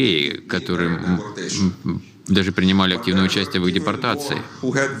неевреи, которые даже принимали активное участие в их депортации.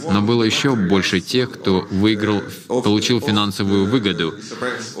 Но было еще больше тех, кто получил финансовую выгоду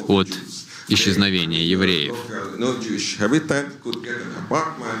от исчезновения евреев.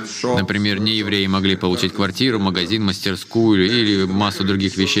 Например, неевреи могли получить квартиру, магазин, мастерскую или массу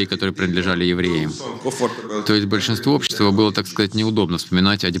других вещей, которые принадлежали евреям. То есть большинству общества было, так сказать, неудобно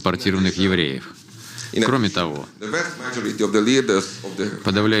вспоминать о депортированных евреев. Кроме того,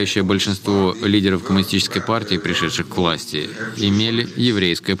 подавляющее большинство лидеров коммунистической партии, пришедших к власти, имели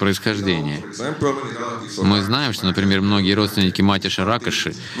еврейское происхождение. Мы знаем, что, например, многие родственники Матиша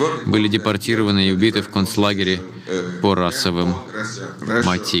Ракоши были депортированы и убиты в концлагере по расовым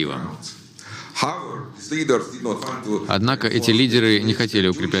мотивам. Однако эти лидеры не хотели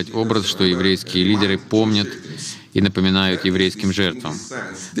укреплять образ, что еврейские лидеры помнят и напоминают еврейским жертвам.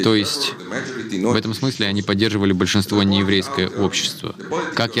 То есть, в этом смысле они поддерживали большинство нееврейское общество.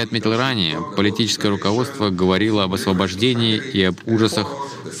 Как я отметил ранее, политическое руководство говорило об освобождении и об ужасах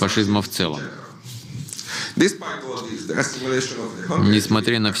фашизма в целом.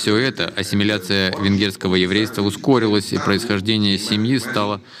 Несмотря на все это, ассимиляция венгерского еврейства ускорилась, и происхождение семьи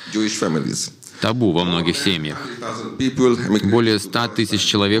стало табу во многих семьях. Более 100 тысяч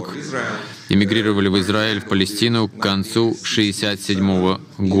человек эмигрировали в Израиль, в Палестину к концу 1967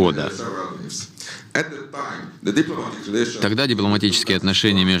 года. Тогда дипломатические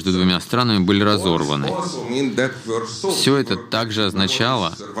отношения между двумя странами были разорваны. Все это также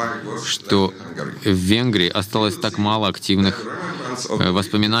означало, что в Венгрии осталось так мало активных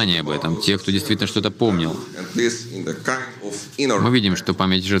воспоминаний об этом, тех, кто действительно что-то помнил. Мы видим, что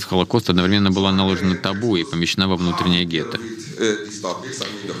память жертв Холокоста одновременно была наложена табу и помещена во внутреннее гетто.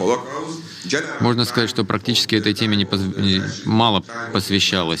 Можно сказать, что практически этой теме мало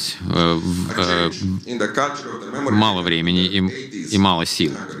посвящалось, мало времени и мало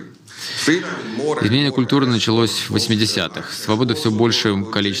сил. Изменение культуры началось в 80-х. Свобода в все большем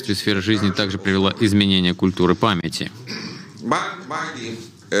количестве сфер жизни также привела к изменению культуры памяти.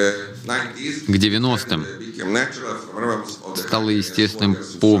 К 90-м стало естественным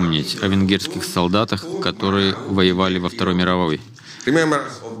помнить о венгерских солдатах, которые воевали во Второй мировой.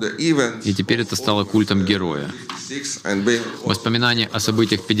 И теперь это стало культом героя. Воспоминания о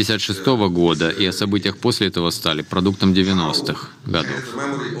событиях 1956 года и о событиях после этого стали продуктом 90-х годов.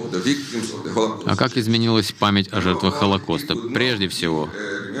 А как изменилась память о жертвах Холокоста? Прежде всего,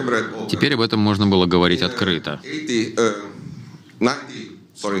 теперь об этом можно было говорить открыто. В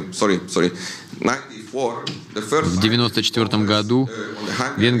 1994 году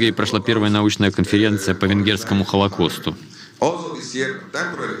в Венгрии прошла первая научная конференция по венгерскому Холокосту.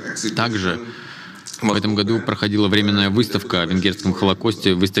 Также в этом году проходила временная выставка о венгерском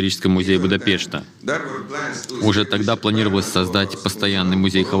Холокосте в историческом музее Будапешта. Уже тогда планировалось создать постоянный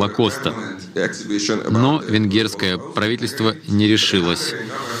музей Холокоста, но венгерское правительство не решилось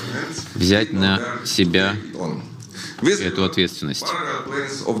взять на себя эту ответственность.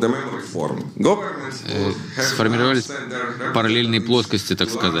 Сформировались параллельные плоскости,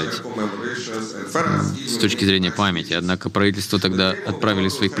 так сказать, с точки зрения памяти. Однако правительство тогда отправили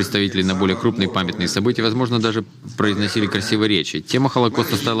своих представителей на более крупные памятные события, возможно, даже произносили красивые речи. Тема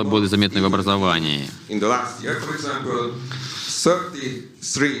Холокоста стала более заметной в образовании.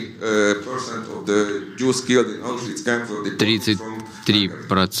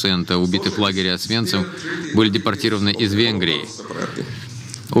 33% убитых в лагере Освенцим были депортированы из Венгрии.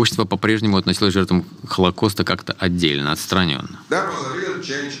 Общество по-прежнему относилось к жертвам Холокоста как-то отдельно, отстраненно.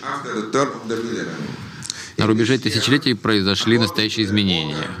 На рубеже тысячелетий произошли настоящие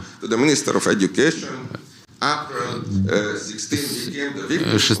изменения.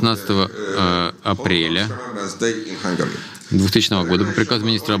 16 апреля 2000 года по приказу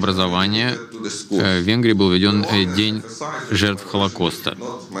министра образования в Венгрии был введен День жертв Холокоста.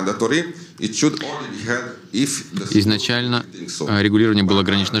 Изначально регулирование было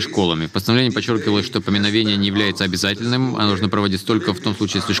ограничено школами. Постановление подчеркивало, что поминовение не является обязательным, а нужно проводить только в том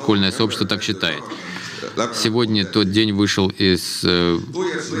случае, если школьное сообщество так считает. Сегодня тот день вышел из...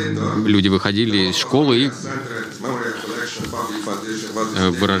 Люди выходили из школы и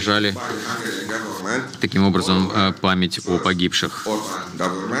выражали таким образом память о погибших.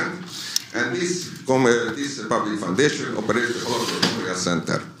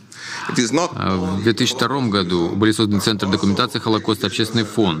 В 2002 году были созданы Центр документации Холокоста, общественный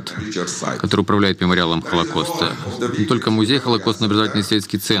фонд, который управляет мемориалом Холокоста. Не только музей Холокоста, но и образовательный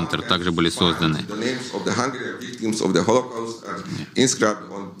исследовательский центр также были созданы.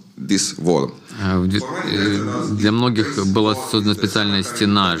 Для многих была создана специальная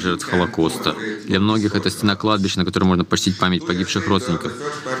стена жертв Холокоста. Для многих это стена кладбища, на которой можно почтить память погибших родственников.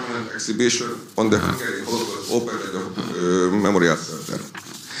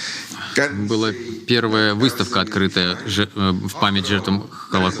 была первая выставка, открытая в память жертвам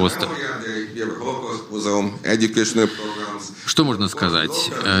Холокоста. Что можно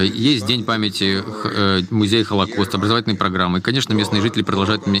сказать? Есть День памяти Музея Холокоста, образовательные программы. И, конечно, местные жители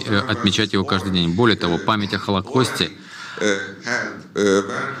продолжают отмечать его каждый день. Более того, память о Холокосте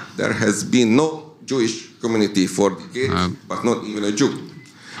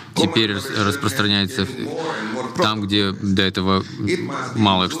теперь распространяется там, где до этого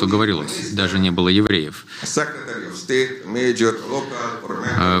мало что говорилось, даже не было евреев.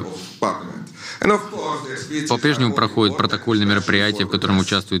 По-прежнему проходят протокольные мероприятия, в котором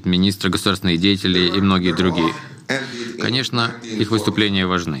участвуют министры, государственные деятели и многие другие. Конечно, их выступления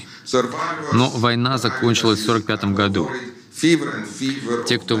важны. Но война закончилась в 1945 году.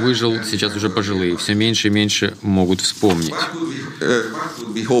 Те, кто выжил, сейчас уже пожилые, все меньше и меньше могут вспомнить.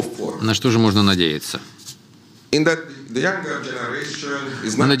 На что же можно надеяться?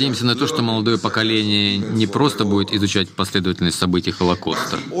 Мы надеемся на то, что молодое поколение не просто будет изучать последовательность событий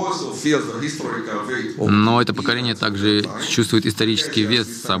Холокоста, но это поколение также чувствует исторический вес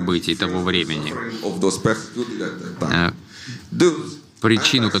событий того времени,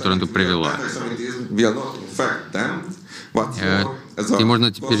 причину, которая тут привела. И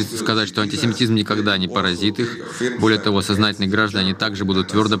можно теперь сказать, что антисемитизм никогда не поразит их. Более того, сознательные граждане также будут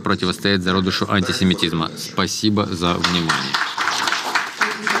твердо противостоять зародышу антисемитизма. Спасибо за внимание.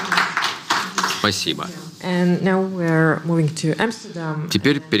 Спасибо.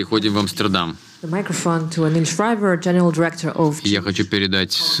 Теперь переходим в Амстердам. Я хочу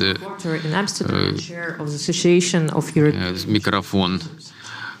передать микрофон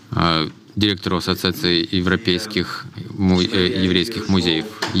директору Ассоциации еврейских музеев.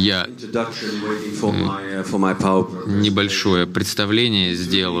 Я небольшое представление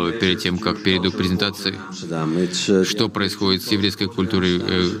сделаю перед тем, как перейду к презентации, что происходит с еврейской культурой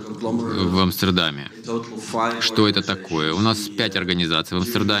в Амстердаме. Что это такое? У нас 5 организаций в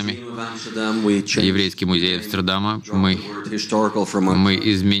Амстердаме. Еврейский музей Амстердама. Мы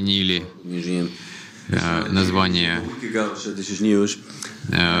изменили название.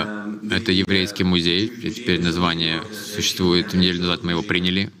 Это Еврейский музей. Теперь название существует. Неделю назад мы его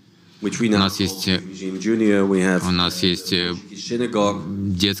приняли. У нас есть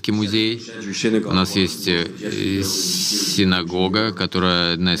детский музей, у нас есть синагога,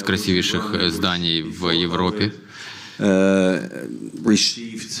 которая одна из красивейших зданий в Европе.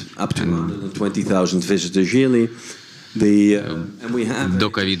 До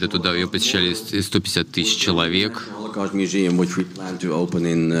ковида туда ее посещали 150 тысяч человек. И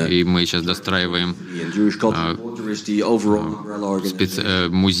мы сейчас достраиваем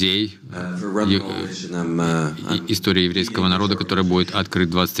музей истории еврейского народа, который будет открыт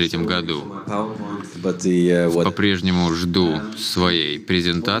в 2023 году. По-прежнему жду своей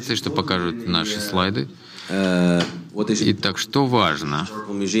презентации, что покажут наши слайды. Итак, что важно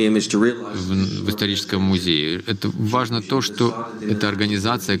в историческом музее? Это важно то, что это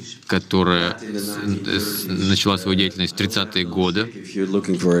организация, которая начала свою деятельность в 30-е годы.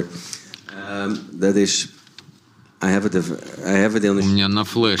 У меня на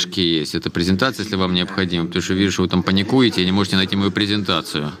флешке есть эта презентация, если вам необходимо, потому что вижу, что вы там паникуете и не можете найти мою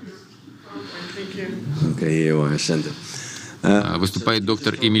презентацию. Выступает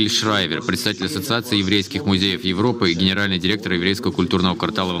доктор Эмиль Шрайвер, председатель Ассоциации еврейских музеев Европы и генеральный директор Еврейского культурного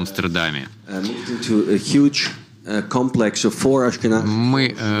квартала в Амстердаме.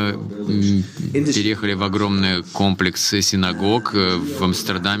 Мы переехали в огромный комплекс синагог в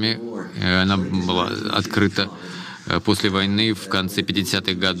Амстердаме. Она была открыта после войны в конце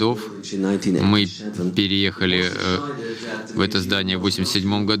 50-х годов. Мы переехали в это здание в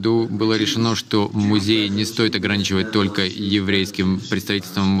 1987 году. Было решено, что музей не стоит ограничивать только еврейским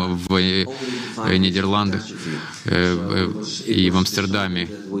представительством в Нидерландах и в Амстердаме.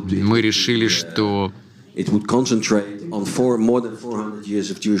 Мы решили, что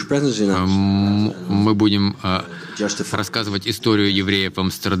мы будем рассказывать историю евреев в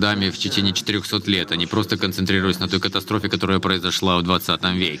Амстердаме в течение 400 лет, а не просто концентрируясь на той катастрофе, которая произошла в 20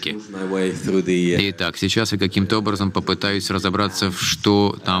 веке. Итак, сейчас я каким-то образом попытаюсь разобраться,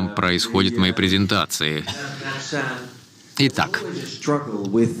 что там происходит в моей презентации. Итак,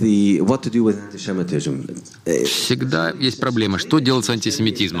 всегда есть проблема, что делать с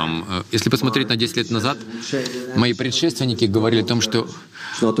антисемитизмом. Если посмотреть на 10 лет назад, мои предшественники говорили о том, что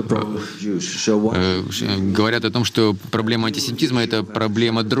говорят о том, что проблема антисемитизма — это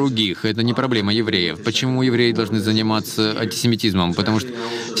проблема других, это не проблема евреев. Почему евреи должны заниматься антисемитизмом? Потому что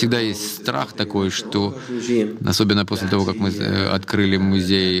всегда есть страх такой, что, особенно после того, как мы открыли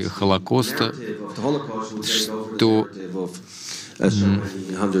музей Холокоста, что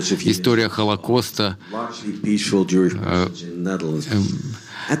История Холокоста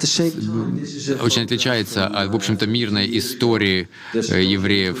очень отличается от, в общем-то, мирной истории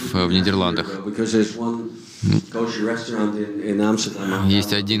евреев в Нидерландах.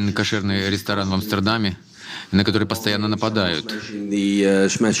 Есть один кошерный ресторан в Амстердаме, на который постоянно нападают.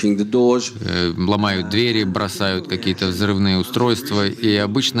 Ломают двери, бросают какие-то взрывные устройства. И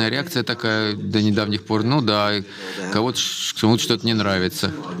обычная реакция такая до недавних пор: ну да, кому-то что-то не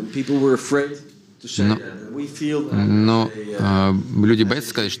нравится. Но люди боятся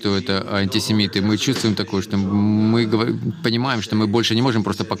сказать, что это антисемиты. Мы чувствуем такое, что мы понимаем, что мы больше не можем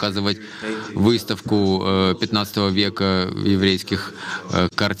просто показывать выставку 15 века еврейских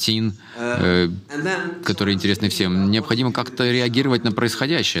картин, которые интересны всем. Необходимо как-то реагировать на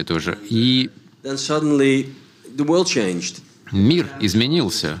происходящее тоже. И мир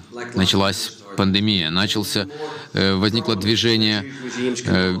изменился. Началась пандемия, возникло движение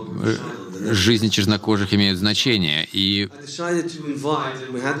 «Жизни чернокожих имеют значение». И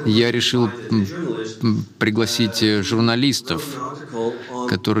я решил пригласить журналистов,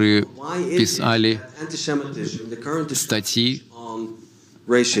 которые писали статьи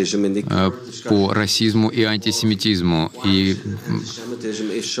по расизму и антисемитизму. И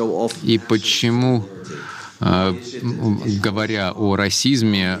почему, говоря о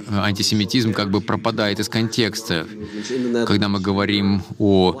расизме, антисемитизм как бы пропадает из контекста. Когда мы говорим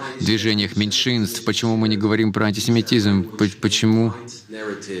о движениях меньшинств, почему мы не говорим про антисемитизм?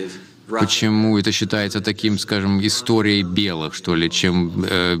 Почему это считается таким, скажем, историей белых, что ли, чем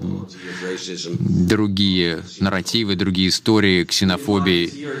другие нарративы, другие истории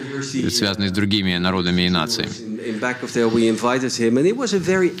ксенофобии, связанные с другими народами и нациями?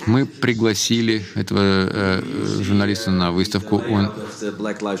 Мы пригласили этого журналиста на выставку.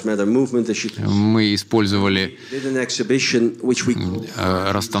 Мы использовали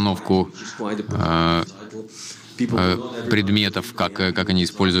расстановку предметов, как они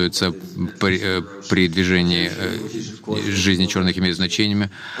используются при движении жизни черных имеет значение.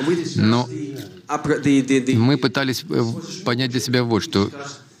 Но мы пытались понять для себя вот что.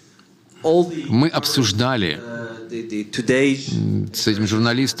 Мы обсуждали с этим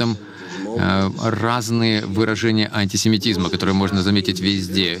журналистом разные выражения антисемитизма, которые можно заметить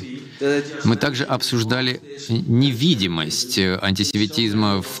везде. Мы также обсуждали невидимость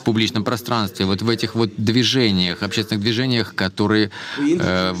антисемитизма в публичном пространстве, вот в этих вот движениях, общественных движениях, которые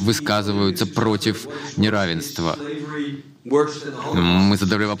высказываются против неравенства. Мы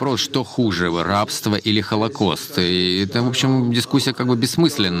задали вопрос, что хуже, рабство или Холокост. И это, в общем, дискуссия как бы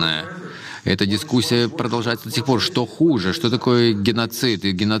бессмысленная. Эта дискуссия продолжается до сих пор. Что хуже? Что такое геноцид?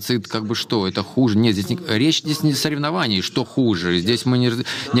 И геноцид как бы что? Это хуже? Нет, речь здесь не о соревновании. Что хуже? Здесь мы не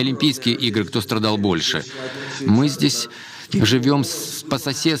Олимпийские игры, кто страдал больше. Мы здесь живем по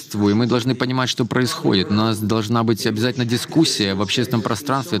соседству, и мы должны понимать, что происходит. У нас должна быть обязательно дискуссия в общественном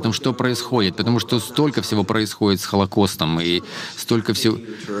пространстве о том, что происходит, потому что столько всего происходит с Холокостом, и столько всего...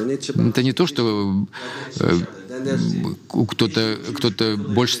 Это не то, что кто-то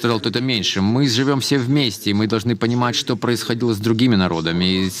больше страдал, кто-то меньше. Мы живем все вместе, и мы должны понимать, что происходило с другими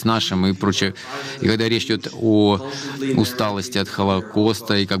народами, и с нашим, и прочее. И когда речь идет о усталости от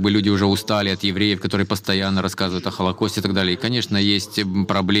Холокоста, и как бы люди уже устали от евреев, которые постоянно рассказывают о Холокосте и так далее. И, конечно, есть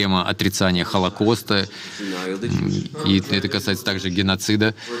проблема отрицания Холокоста, и это касается также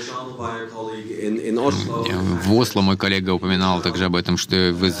геноцида. В Осло мой коллега упоминал также об этом,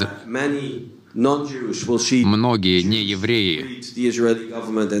 что многие неевреи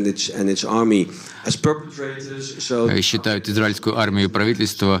считают израильскую армию и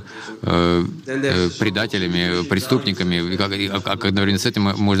правительство предателями, преступниками, а одновременно с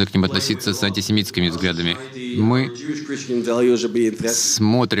этим можно к ним относиться с антисемитскими взглядами. Мы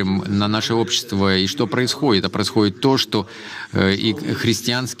смотрим на наше общество, и что происходит? А происходит то, что и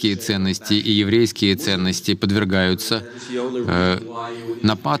христианские ценности, и еврейские ценности подвергаются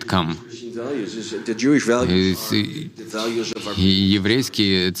нападкам. И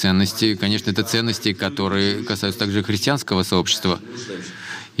еврейские ценности, конечно, это ценности, которые касаются также христианского сообщества.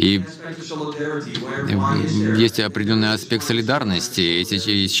 И есть определенный аспект солидарности. И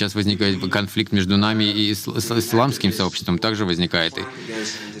сейчас возникает конфликт между нами и исламским сообществом, также возникает.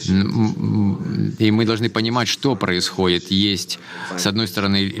 И мы должны понимать, что происходит. Есть, с одной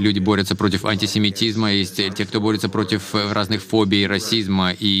стороны, люди борются против антисемитизма, есть те, кто борется против разных фобий,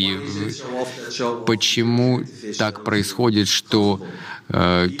 расизма. И почему так происходит, что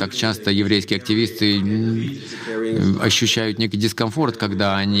Так часто еврейские активисты ощущают некий дискомфорт,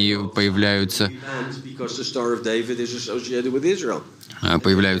 когда они появляются,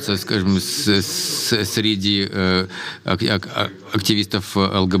 скажем, среди активистов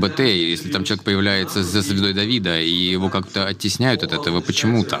ЛГБТ, если там человек появляется за звездой Давида, и его как-то оттесняют от этого.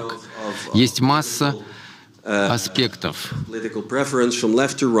 Почему так? Есть масса аспектов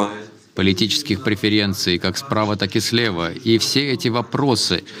политических преференций, как справа, так и слева. И все эти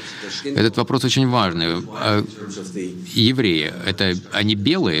вопросы, этот вопрос очень важный. Евреи, они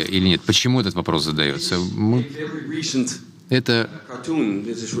белые или нет? Почему этот вопрос задается? Это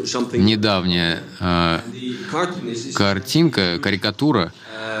недавняя картинка, карикатура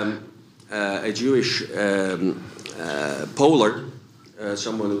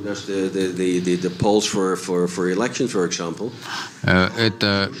someone who does the polls for elections, for example,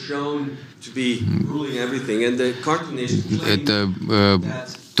 это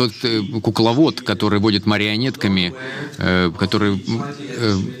тот кукловод, который водит марионетками, который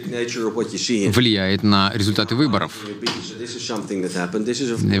влияет на результаты выборов.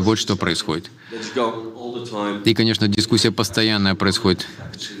 Вот что происходит. И, конечно, дискуссия постоянная происходит.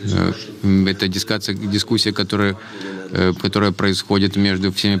 Это дискуссия, которая происходит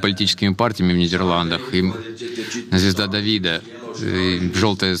между всеми политическими партиями в Нидерландах. И звезда Давида,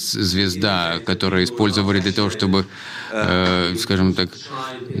 желтая звезда, которую использовали для того, чтобы, скажем так,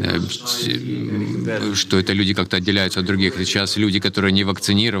 что это люди как-то отделяются от других. Сейчас люди, которые не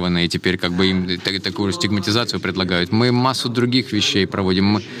вакцинированы, и теперь как бы им такую стигматизацию предлагают. Мы массу других вещей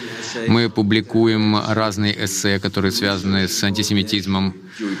проводим. Мы публикуем разные эссе, которые связаны с антисемитизмом.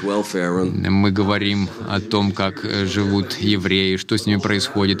 Мы говорим о том, как живут евреи, что с ними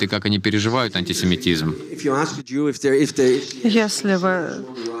происходит и как они переживают антисемитизм. Если вы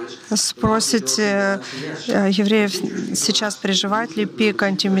спросите евреев, сейчас переживает ли пик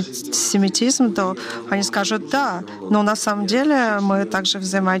антисемитизм, то они скажут «да». Но на самом деле мы также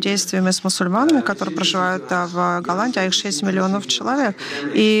взаимодействуем и с мусульманами, которые проживают в Голландии, а их 6 миллионов человек.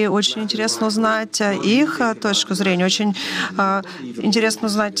 И очень интересно узнать их точку зрения, очень интересно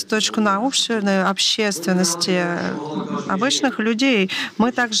узнать точку научной общественности, обычных людей.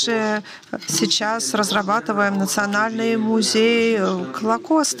 Мы также сейчас разрабатываем Национальный музей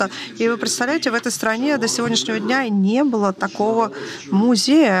Холокоста. И вы представляете, в этой стране до сегодняшнего дня не было такого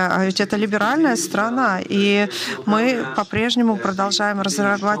музея, а ведь это либеральная страна. И мы по-прежнему продолжаем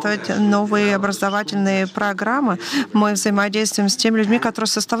разрабатывать новые образовательные программы. Мы взаимодействуем с теми людьми, которые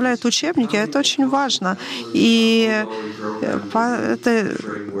составляют учебники. Это очень важно. И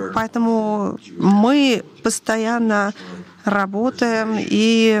поэтому мы постоянно работаем,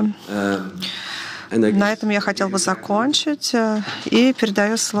 и на этом я хотел бы закончить и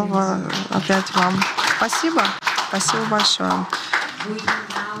передаю слово опять вам. Спасибо. Спасибо большое.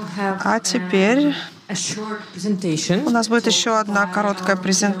 А теперь у нас будет еще одна короткая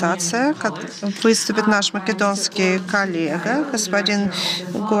презентация. Выступит наш македонский коллега, господин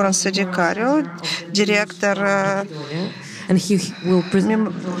Горан Садикариджо, директор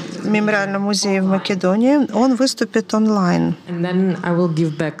Мемориального музея в Македонии. Он выступит онлайн. А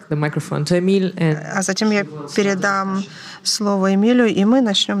затем я передам слово Эмилю, и мы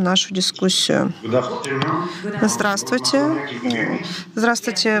начнем нашу дискуссию. Здравствуйте.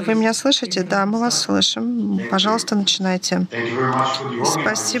 Здравствуйте. Вы меня слышите? Да, мы вас слышим. Пожалуйста, начинайте.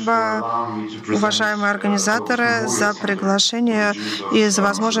 Спасибо, уважаемые организаторы, за приглашение и за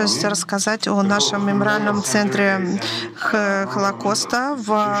возможность рассказать о нашем мемориальном центре Холокоста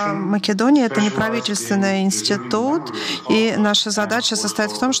в Македонии. Это неправительственный институт, и наша задача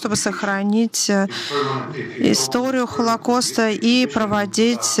состоит в том, чтобы сохранить историю Холокоста и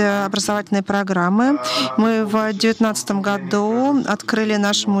проводить образовательные программы. Мы в 2019 году открыли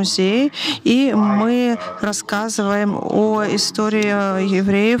наш музей, и мы рассказываем о истории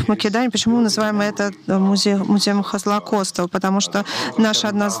евреев в Македонии. Почему мы называем это музеем Холокоста? Потому что наша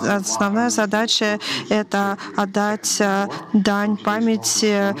основная задача — это отдать дань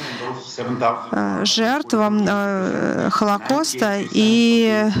памяти жертвам Холокоста.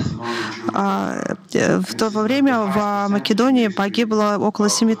 И в то время в Македонии погибло около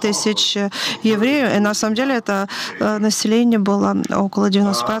 7 тысяч евреев, и на самом деле это население было около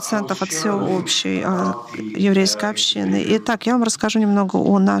 90% от всей общей еврейской общины. Итак, я вам расскажу немного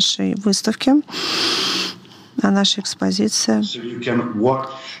о нашей выставке, о нашей экспозиции.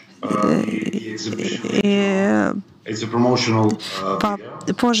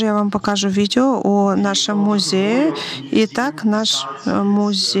 Позже я вам покажу видео о нашем музее. Итак, наш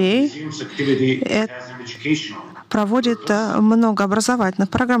музей проводит много образовательных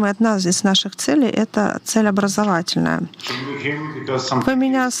программ. И одна из наших целей — это цель образовательная. Вы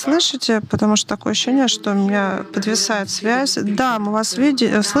меня слышите? Потому что такое ощущение, что у меня подвисает связь. Да, мы вас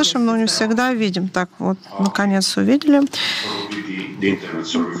слышим, но не всегда видим. Так вот, наконец увидели.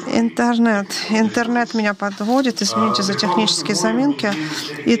 Интернет меня подводит. Извините за технические заминки.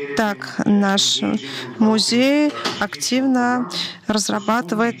 Итак, наш музей активно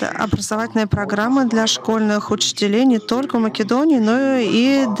разрабатывает образовательные программы для школьных учителей не только в Македонии, но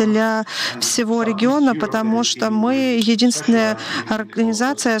и для всего региона, потому что мы единственная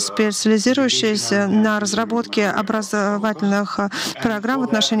организация, специализирующаяся на разработке образовательных программ в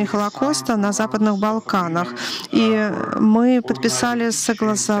отношении Холокоста на Западных Балканах. И мы подписали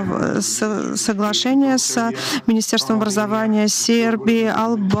соглашение с Министерством образования Сербии,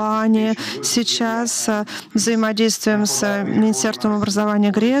 Албании. Сейчас взаимодействуем с Министерством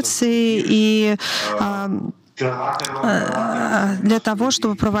образования Греции и для того,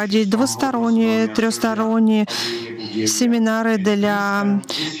 чтобы проводить двусторонние, трехсторонние семинары для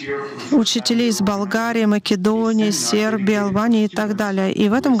учителей из Болгарии, Македонии, Сербии, Албании и так далее. И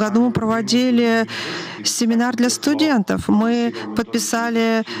в этом году мы проводили семинар для студентов. Мы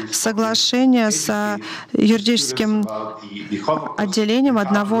подписали соглашение с юридическим отделением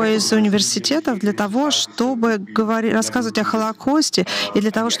одного из университетов для того, чтобы рассказывать о Холокосте и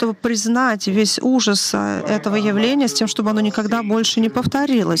для того, чтобы признать весь ужас этого явления с тем, чтобы оно никогда больше не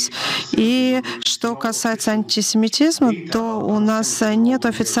повторилось. И что касается антисемитизма, то у нас нет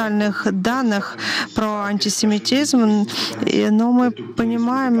официальных данных про антисемитизм, но мы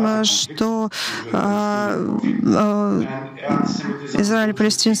понимаем, что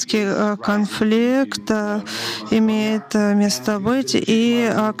израиль-палестинский конфликт имеет место быть,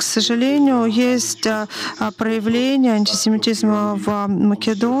 и, к сожалению, есть проявление антисемитизма в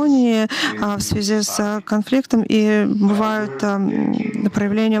Македонии в связи с конфликтом, и бывают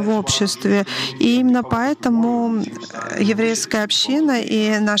проявления в обществе. И именно поэтому еврейская община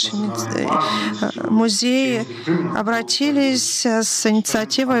и наши музеи обратились с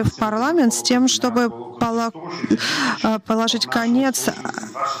инициативой в парламент с тем, чтобы положить конец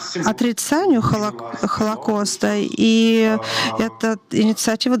отрицанию Холокоста. И эта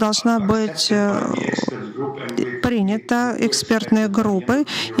инициатива должна быть принята экспертной группой.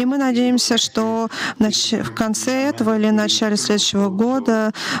 И мы надеемся, что в конце этого или в начале следующего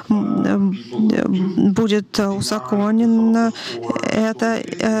года будет узаконено это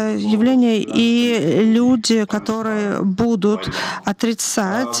явление, и люди, которые будут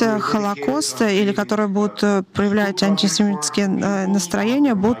отрицать Холокост или которые будут проявлять антисемитские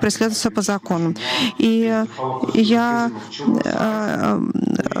настроения, будут преследоваться по закону. И я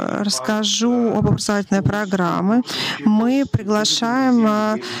расскажу об образовательной программе. Мы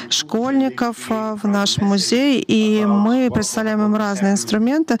приглашаем школьников в наш музей, и мы представляем им разные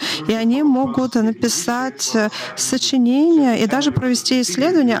инструменты, и они могут написать сочинения и даже провести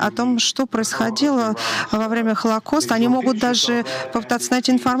исследования о том, что происходило во время Холокоста. Они могут даже попытаться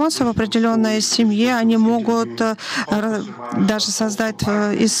найти информацию в определенной семье, они могут даже создать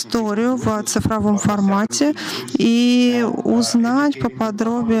историю в цифровом формате и узнать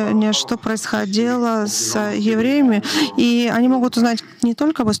поподробнее, что происходило с евреями. И они могут узнать не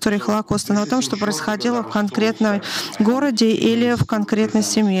только об истории Холокоста, но о том, что происходило в конкретном городе или в конкретной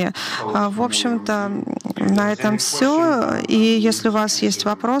семье. В общем-то, на этом все. И если у вас есть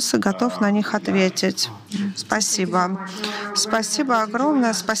вопросы, готов на них ответить. Спасибо. Спасибо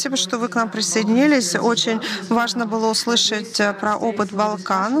огромное. Спасибо, что вы к нам присоединились. Очень важно было услышать про опыт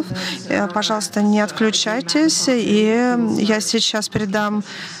Балканов. Пожалуйста, не отключайтесь. И я сейчас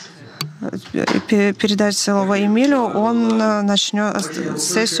передать слово Эмилю, он начнет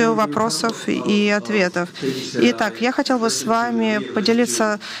сессию вопросов и ответов. Итак, я хотел бы с вами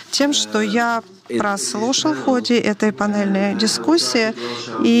поделиться тем, что я прослушал в ходе этой панельной дискуссии,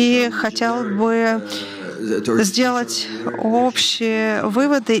 и хотел бы сделать общие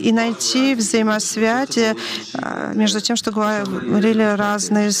выводы и найти взаимосвязи между тем, что говорили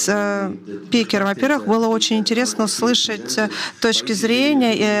разные спикеры. Во-первых, было очень интересно услышать точки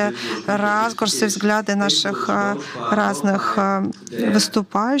зрения и разговоры, взгляды наших разных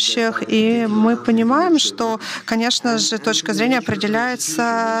выступающих. И мы понимаем, что, конечно же, точка зрения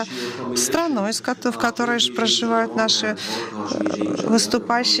определяется страной, в которой проживают наши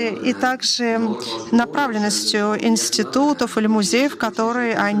выступающие, и также направленностью направленностью институтов или музеев,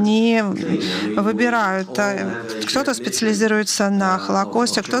 которые они выбирают. Кто-то специализируется на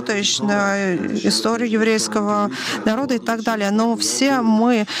Холокосте, кто-то еще на истории еврейского народа и так далее. Но все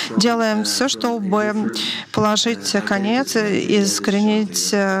мы делаем все, чтобы положить конец,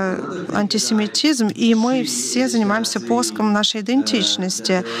 искоренить антисемитизм, и мы все занимаемся поиском нашей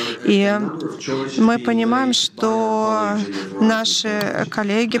идентичности. И мы понимаем, что наши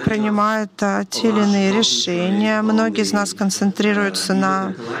коллеги принимают те или иные решения. Многие из нас концентрируются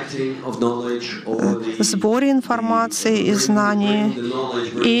на сборе информации и знаний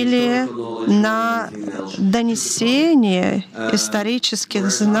или на донесении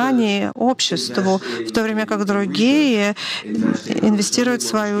исторических знаний обществу, в то время как другие инвестируют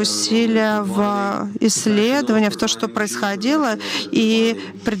свои усилия в исследования, в то, что происходило, и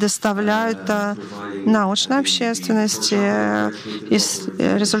предоставляют научной общественности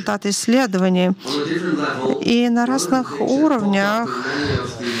результаты исследований. И на разных уровнях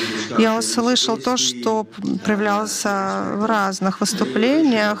я услышал то, что проявлялось в разных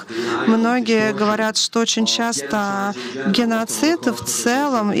выступлениях. Многие говорят, что очень часто геноцид в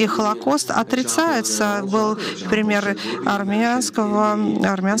целом и Холокост отрицаются. Был пример армянской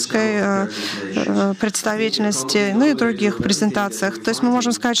представительности, ну и других презентациях. То есть мы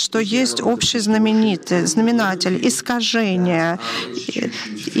можем сказать, что есть общий знаменатель искажения.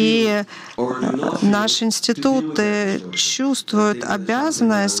 И наши институты чувствуют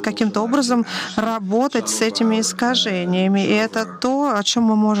обязанность каким-то образом работать с этими искажениями. И это то, о чем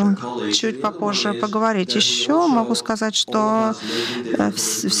мы можем чуть попозже поговорить. Еще могу сказать, что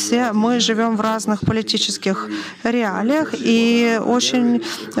все мы живем в разных политических реалиях, и очень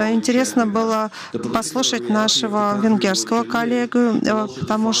интересно было послушать нашего венгерского коллегу,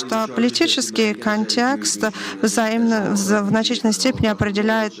 потому что политический контекст в значительной степени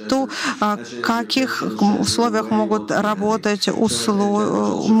определяет то, в каких условиях могут работать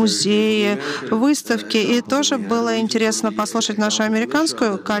музеи, выставки. И тоже было интересно послушать нашу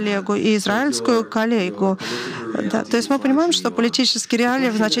американскую коллегу и израильскую коллегу. Да, то есть мы понимаем, что политические реалии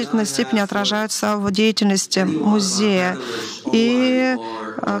в значительной степени отражаются в деятельности музея. И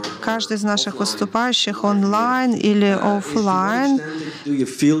каждый из наших выступающих онлайн или офлайн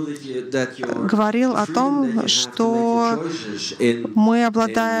говорил о том, что мы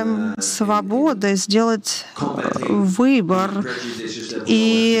обладаем свободой сделать выбор,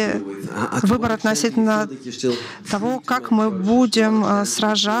 и выбор относительно того, как мы будем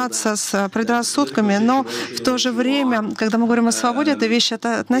сражаться с предрассудками. Но в то же время, когда мы говорим о свободе, эта вещь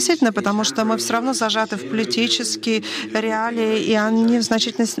относительно, потому что мы все равно зажаты в политические реалии, и они в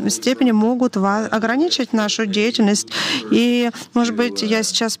значительной степени могут ограничить нашу деятельность. И, может быть, я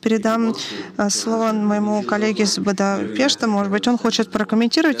сейчас передам слово моему коллеге из Будапешта. Может быть, он хочет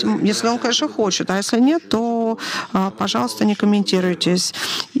прокомментировать, если он, конечно, хочет. А если нет, то, пожалуйста, не комментируйтесь.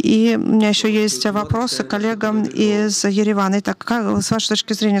 И у меня еще есть вопросы к коллегам из Еревана. Итак, как, с вашей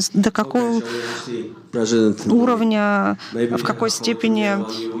точки зрения, до какого уровня, в какой степени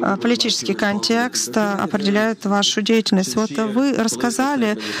политический контекст определяет вашу деятельность? Вот вы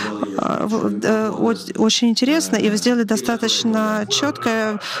рассказали очень интересно, и вы сделали достаточно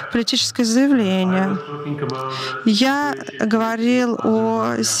четкое политическое заявление. Я говорил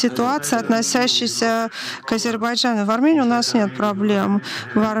о ситуации, относящейся к Азербайджану. В Армении у нас нет проблем.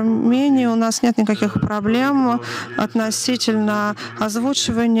 В Армении у нас нет никаких проблем относительно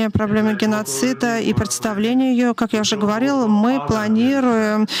озвучивания проблемы геноцида и представления ее. Как я уже говорил, мы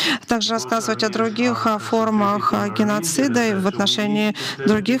планируем также рассказывать о других формах геноцида в отношении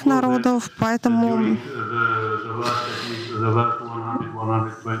других народов, поэтому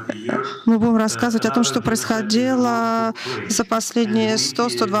мы будем рассказывать о том, что происходило за последние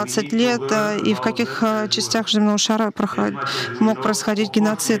 100-120 лет и в каких частях земного шара мог происходить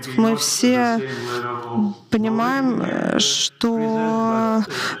геноцид. Мы все понимаем, что,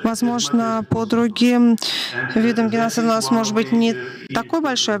 возможно, по другим видам геноцида у нас может быть не такой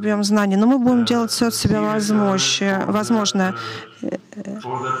большой объем знаний, но мы будем делать все от себя возможное.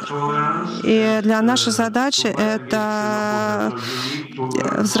 И для нашей задачи это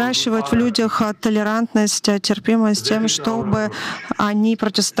взращивать в людях толерантность, терпимость тем, чтобы они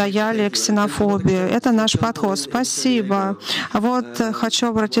противостояли ксенофобии. Это наш подход. Спасибо. А вот хочу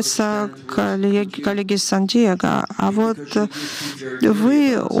обратиться к коллеге из Сан-Диего. А вот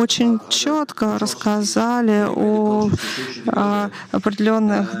вы очень четко рассказали о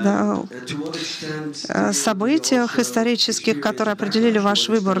определенных событиях исторических, которые определили ваш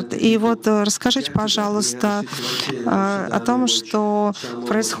выбор. И вот расскажите, пожалуйста, о том, что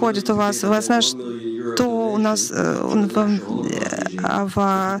происходит у вас. Вы знаете, что у нас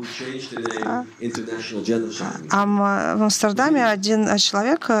в Амстердаме один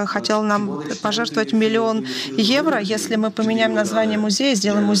человек хотел нам пожертвовать 1 миллион евро, если мы поменяем название музея,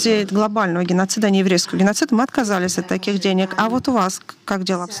 сделаем музей глобального геноцида, а не еврейского геноцида. Мы отказались от таких денег. А вот у вас как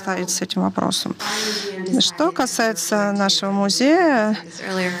дело обстоит с этим вопросом? Что касается нашего музея,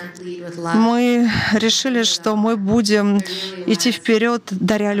 мы решили, что мы будем идти вперед,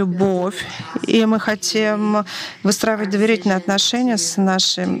 даря любовь, и мы хотим выстраивать доверительные отношения с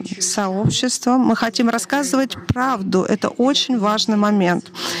нашим сообществом. Мы хотим рассказывать правду. Это очень важный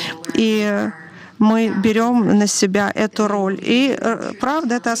момент. И мы берем на себя эту роль. И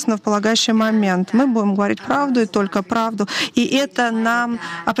правда — это основополагающий момент. Мы будем говорить правду и только правду. И это нам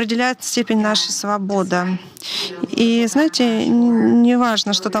определяет степень нашей свободы. И, знаете,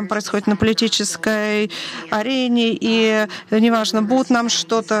 неважно, что там происходит на политической арене, и неважно, будут нам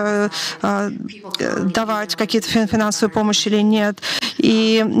что-то давать, какие-то финансовые помощи или нет,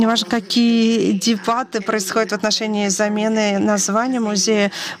 и неважно, какие дебаты происходят в отношении замены названия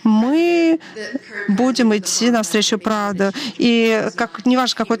музея, мы будем идти навстречу правде. И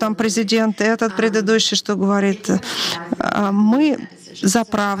неважно, какой там президент, этот предыдущий, что говорит, мы за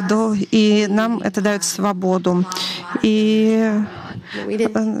правду, и нам это дает свободу. И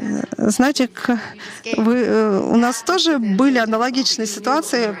знаете, у нас тоже были аналогичные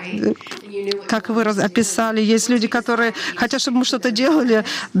ситуации, как вы описали. Есть люди, которые хотят, чтобы мы что-то делали,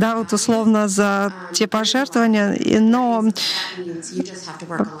 да, вот условно за те пожертвования, но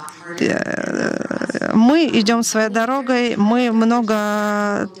мы идем своей дорогой, мы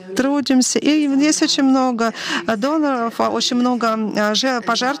много трудимся, и есть очень много доноров, очень много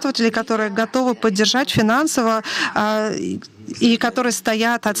пожертвователей, которые готовы поддержать финансово и которые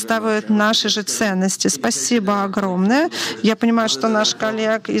стоят, отстаивают наши же ценности. Спасибо огромное. Я понимаю, что наш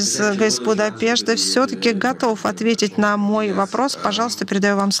коллег из Будапешта все-таки готов ответить на мой вопрос. Пожалуйста,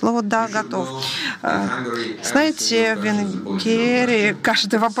 передаю вам слово. Да, готов. Знаете, в Венгрии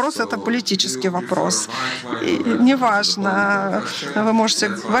каждый вопрос — это политический вопрос. И неважно, вы можете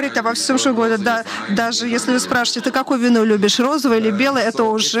говорить обо всем, что угодно. Да, даже если вы спрашиваете, ты какое вино любишь, розовое или белое, это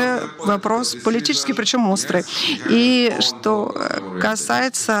уже вопрос политический, причем острый. И что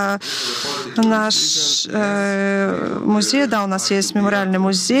касается наш музей, да, у нас есть мемориальный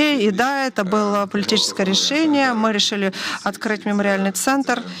музей, и да, это было политическое решение. Мы решили открыть мемориальный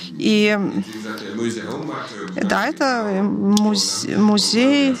центр, и да, это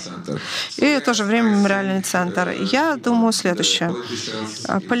музей, и в то же время мемориальный центр. Я думаю следующее.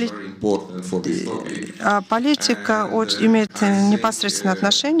 Политика имеет непосредственное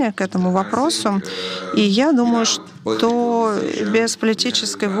отношение к этому вопросу, и я думаю, что без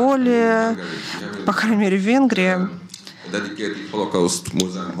политической воли, по крайней мере, в Венгрии,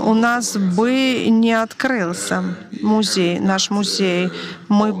 у нас бы не открылся музей, наш музей.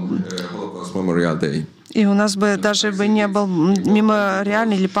 И у нас бы даже не был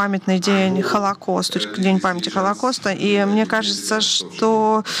мемориальный или памятный день Холокоста, день памяти Холокоста. И мне кажется,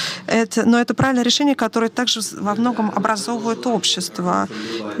 что это правильное решение, которое также во многом образовывает общество.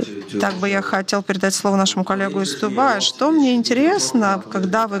 Так бы я хотел передать слово нашему коллегу из Дубая. Что мне интересно,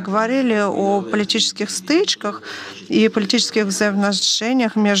 когда вы говорили о политических стычках и политических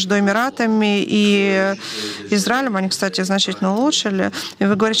взаимоотношениях между Эмиратами и Израилем, они, кстати, значительно улучшили, и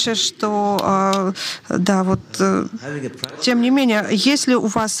вы говорите, что да, вот тем не менее, если у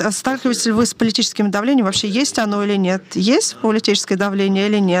вас, сталкиваетесь ли вы с политическим давлением, вообще есть оно или нет? Есть политическое давление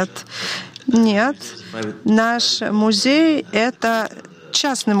или нет? Нет. Наш музей — это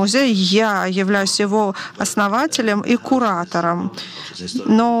частный музей, я являюсь его основателем и куратором.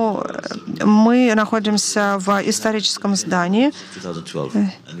 Но мы находимся в историческом здании.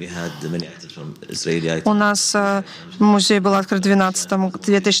 У нас музей был открыт в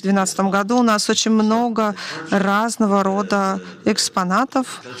 2012 году. У нас очень много разного рода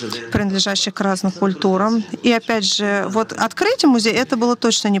экспонатов, принадлежащих к разным культурам. И опять же, вот открытие музея — это было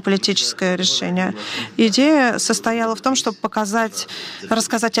точно не политическое решение. Идея состояла в том, чтобы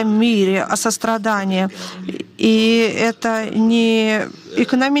рассказать о мире, о сострадании. И это не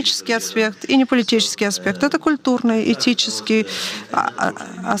экономический аспект и не политический аспект. Это культурный, этический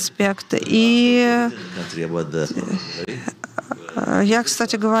аспект. И я,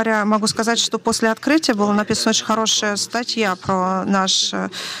 кстати говоря, могу сказать, что после открытия была написана очень хорошая статья про наш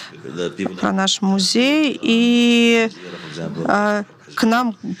музей. И к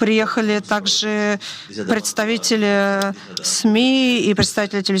нам приехали также представители СМИ и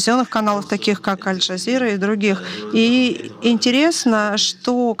представители телевизионных каналов, таких как Аль-Джазира и других. И интересно,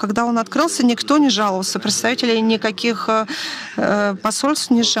 что когда он открылся, никто не жаловался, представители никаких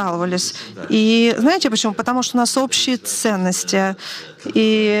посольств не жаловались. И знаете почему? Потому что у нас общие ценности.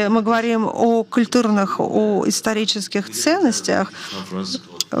 И мы говорим о культурных, о исторических ценностях.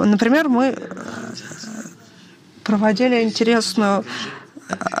 Например, мы проводили интересную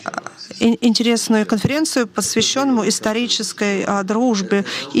конференцию, посвященную исторической дружбе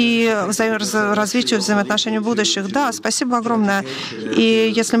и развитию взаимоотношений будущих. Да, спасибо огромное.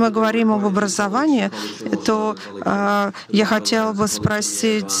 И если мы говорим об образовании, то я хотела бы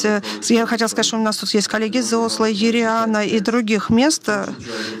спросить, я хотела сказать, что у нас тут есть коллеги из Осло, Ереана и других мест,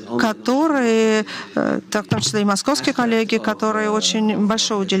 которые, в том числе и московские коллеги, которые очень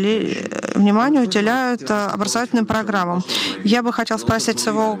большое внимание уделяют образовательным программам. Я бы хотела спросить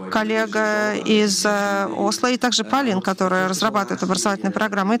своего коллега из Осло и также Полин, которая разрабатывает образовательные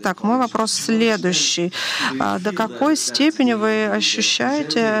программы. Итак, мой вопрос следующий. До какой степени вы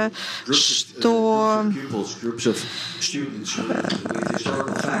ощущаете, что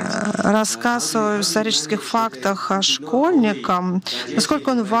рассказ о исторических фактах школьникам, насколько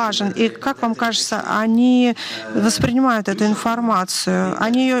он важен, и как вам кажется, они воспринимают эту информацию?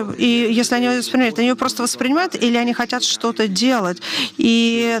 И если они ее воспринимают, они ее просто воспринимают или они хотят что-то делать?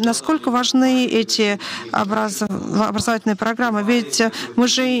 И насколько важны эти образовательные программы? Ведь мы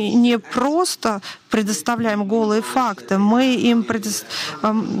же не просто предоставляем голые факты, мы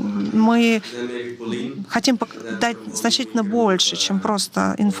хотим дать значительно больше, чем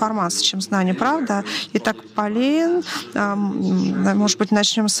просто информация, чем знание, правда? Итак, Полин, может быть,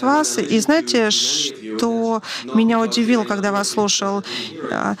 начнем с вас. И знаете, что меня удивило, когда вас слушал?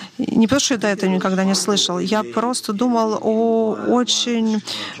 Не потому, что я до этого никогда не слышал, я просто думал о очень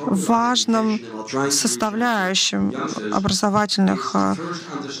важном составляющем образовательных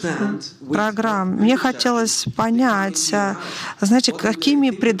программ. Мне хотелось понять, знаете, какими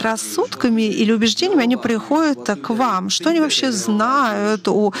предрассудками или убеждениями они приходят к вам, что они вообще знают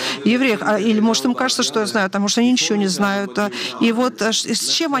о евреях, или, может, им кажется, что я знаю, потому что они ничего не знают. И вот с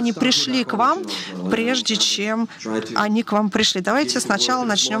чем они пришли к вам, прежде чем они к вам пришли. Давайте сначала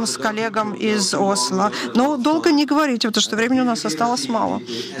начнем с коллегам из Осло. Но долго не говорите, потому что времени у нас осталось мало.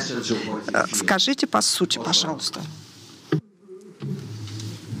 Скажите по сути, пожалуйста.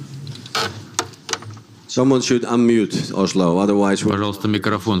 Пожалуйста,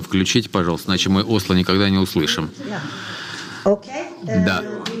 микрофон включите, пожалуйста, иначе мы Осло никогда не услышим. Да.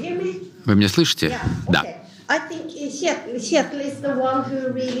 Вы меня слышите? Да.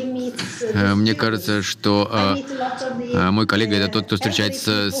 Мне кажется, что мой коллега — это тот, кто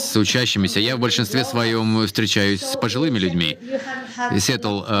встречается с учащимися. Я в большинстве своем встречаюсь с пожилыми людьми.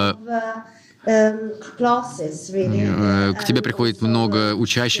 Сетл, к тебе приходит много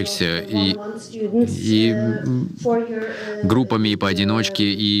учащихся и группами, и поодиночке,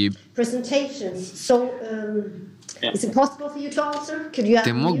 и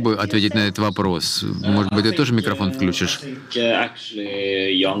ты мог бы ответить на этот вопрос? Может быть, ты тоже микрофон включишь?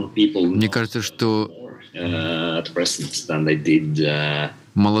 Мне кажется, что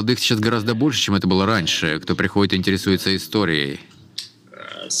молодых сейчас гораздо больше, чем это было раньше, кто приходит и интересуется историей.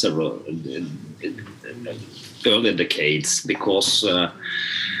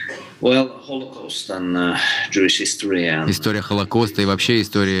 История Холокоста и вообще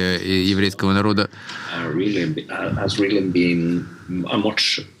история еврейского народа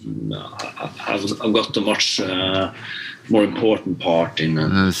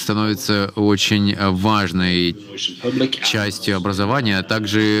становится очень важной частью образования, а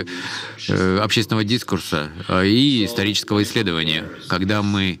также общественного дискурса и исторического исследования, когда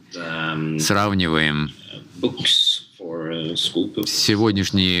мы сравниваем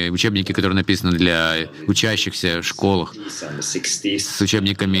сегодняшние учебники, которые написаны для учащихся в школах, с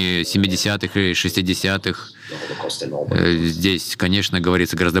учебниками 70-х и 60-х. Здесь, конечно,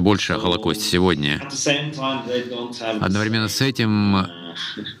 говорится гораздо больше о Холокосте сегодня. Одновременно с этим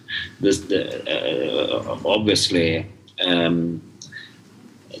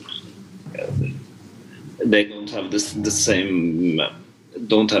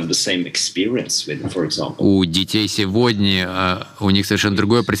у детей сегодня, у них совершенно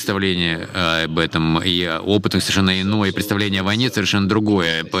другое представление об этом, и опыт их совершенно иной, и представление о войне совершенно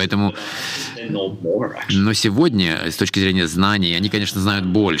другое. Поэтому, но сегодня, с точки зрения знаний, они, конечно, знают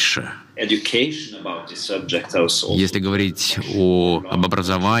больше. Если говорить об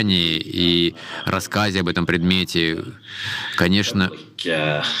образовании и рассказе об этом предмете, конечно,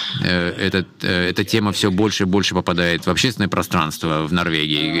 эта тема все больше и больше попадает в общественное пространство в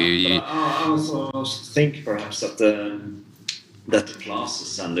Норвегии.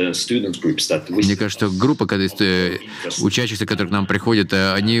 Мне кажется, что группа учащихся, которые к нам приходят,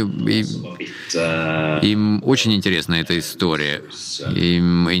 им очень интересна эта история.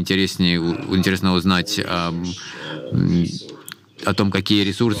 Им интересно узнать о том, какие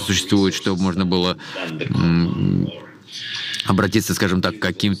ресурсы существуют, чтобы можно было обратиться, скажем так, к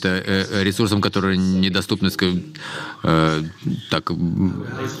каким-то ресурсам, которые недоступны, так,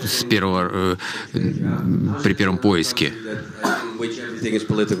 при первом поиске.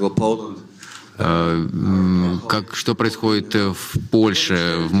 Что происходит в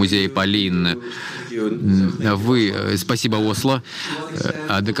Польше, в музее Полин? Спасибо, Осло.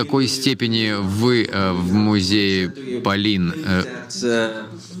 А до какой степени вы в музее Полин?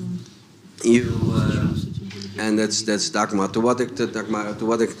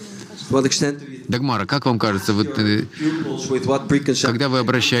 Дагмара, как вам кажется, когда вы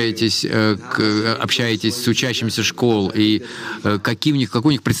общаетесь с учащимися школ, и какое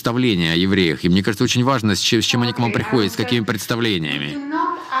у них представление о евреях? И мне кажется, очень важно, с чем они к вам приходят, с какими представлениями.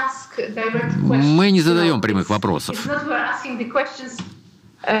 Мы не задаем прямых вопросов.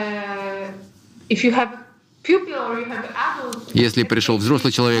 Если пришел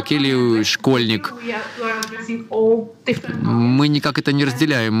взрослый человек или школьник, мы никак это не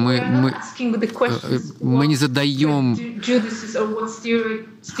разделяем. Мы не задаем,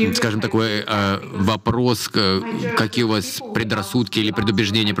 скажем, такой вопрос, какие у вас предрассудки или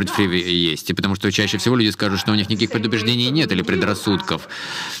предубеждения против евреев есть. Потому что чаще всего люди скажут, что у них никаких предубеждений нет или предрассудков.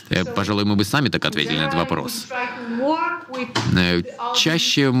 Пожалуй, мы бы сами так ответили на этот вопрос.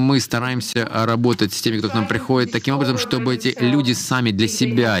 Чаще мы стараемся работать с теми, кто к нам приходит, таким образом, чтобы эти люди сами для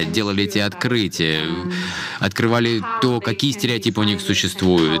себя делали эти открытия, открывали то, какие стереотипы у них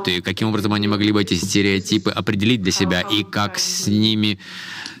существуют, и каким образом они могли бы эти стереотипы определить для себя, и как с этими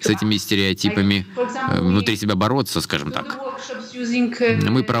стереотипами внутри себя бороться, скажем так.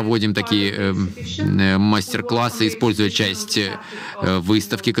 Мы проводим такие мастер-классы, используя часть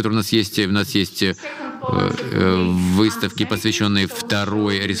выставки, которая у нас есть. У нас есть выставки, посвященные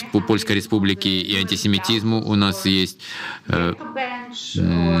Второй Польской Республике и антисемитизму. У нас есть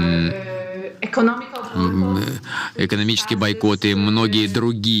экономические бойкоты и многие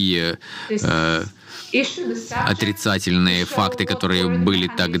другие отрицательные факты, которые были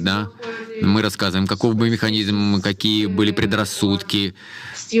тогда. Мы рассказываем, каков был механизм, какие были предрассудки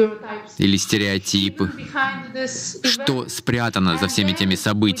или стереотипы, что спрятано за всеми теми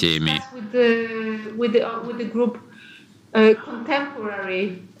событиями.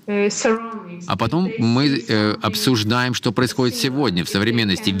 А потом мы обсуждаем, что происходит сегодня, в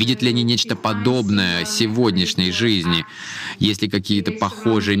современности. Видят ли они нечто подобное сегодняшней жизни? Есть ли какие-то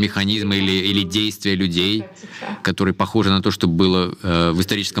похожие механизмы или действия людей, которые похожи на то, что было в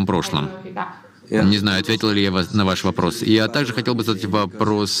историческом прошлом? Не знаю, ответил ли я на ваш вопрос. Я также хотел бы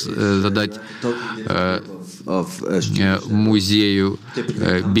задать Музею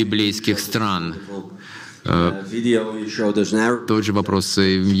библейских стран. Тот же вопрос.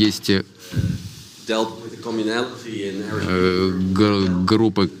 Есть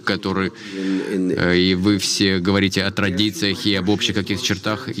группы, которые... И вы все говорите о традициях и об общих каких-то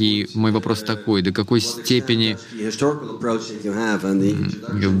чертах. И мой вопрос такой: до какой степени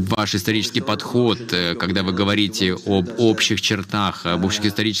ваш исторический подход, когда вы говорите об общих чертах, об общих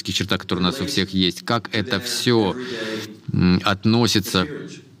исторических чертах, которые у нас у всех есть, как это все относится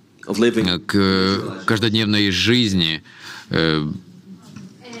к каждодневной жизни в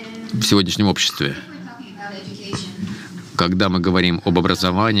сегодняшнем обществе? Когда мы говорим об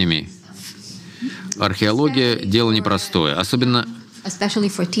образовании, археология — дело непростое, особенно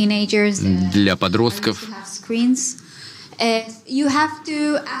для подростков.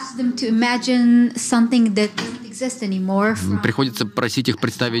 Приходится просить их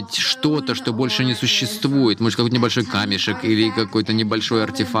представить что-то, что больше не существует. Может, какой-то небольшой камешек или какой-то небольшой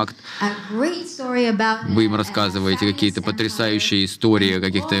артефакт. Вы им рассказываете какие-то потрясающие истории о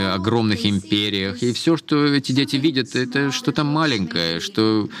каких-то огромных империях. И все, что эти дети видят, это что-то маленькое,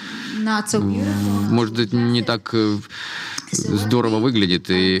 что, может быть, не так здорово выглядит.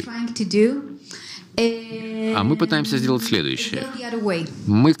 А мы пытаемся сделать следующее.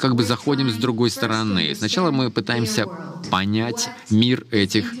 Мы как бы заходим с другой стороны. Сначала мы пытаемся понять мир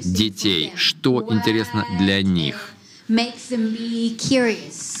этих детей, что интересно для них.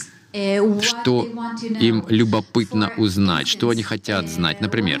 что им любопытно узнать, что они хотят знать.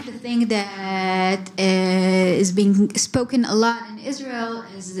 Например,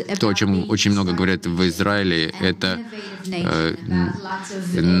 то, о чем очень много говорят в Израиле, это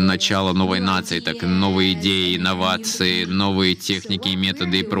начало новой нации, так, новые идеи, инновации, новые техники и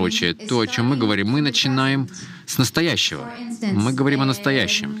методы и прочее. То, о чем мы говорим, мы начинаем с настоящего. Мы говорим о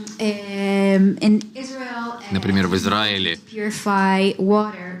настоящем. Например, в Израиле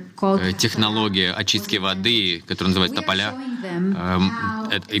технология очистки воды, которая называется тополя,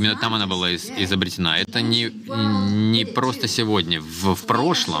 именно там она была изобретена. Это не просто сегодня. В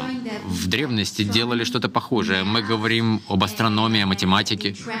прошлом, в древности делали что-то похожее. Мы говорим об астрономии, о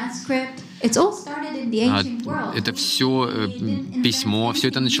математике. Это все письмо, все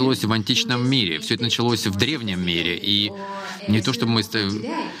это началось в античном мире, все это началось в древнем мире. И не то, чтобы мы,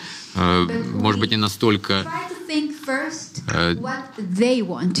 может быть, не настолько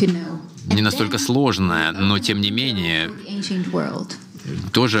сложное, но тем не менее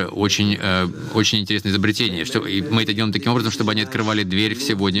тоже очень интересное изобретение. И мы это делаем таким образом, чтобы они открывали дверь в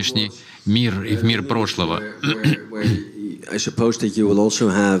сегодняшний мир и в мир прошлого. I suppose that you will also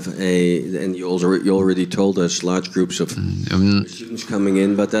have and you already told us large groups of students coming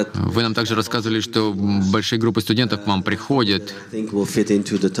in, but that Вы нам также рассказывали, что большие группы студентов к вам приходят. I think will fit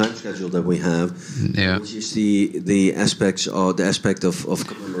into the time schedule that we have, which is the aspects or the aspect of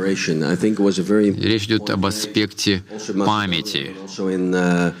commemoration. I think it was a very Речь идет об аспекте памяти.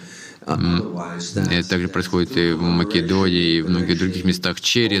 Это также происходит и в Македонии, и в многих других местах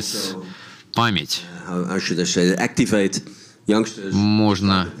через память.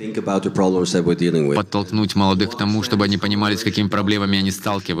 Можно подтолкнуть молодых к тому, чтобы они понимали, с какими проблемами они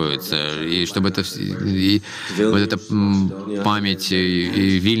сталкиваются, и чтобы вот эта память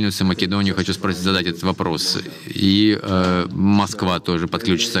и Вильнюс, и Македонию, хочу задать этот вопрос. И Москва тоже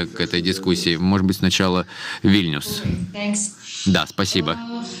подключится к этой дискуссии. Может быть, сначала Вильнюс. Да, спасибо.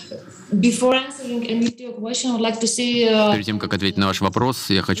 Перед тем, как ответить на ваш вопрос,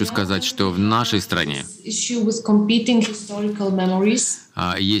 я хочу сказать, что в нашей стране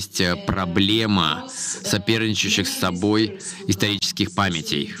есть проблема соперничающих с собой исторических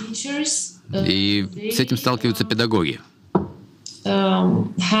памятей. И с этим сталкиваются педагоги.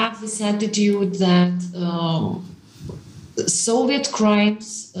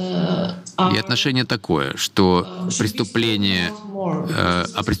 И отношение такое, что о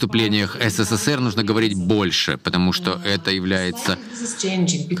преступлениях СССР нужно говорить больше, потому что это является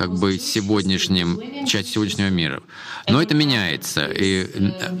как бы частью сегодняшнего мира. Но это меняется. И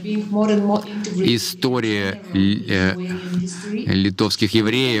история литовских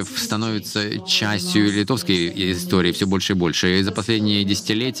евреев становится частью литовской истории все больше и больше. И за последние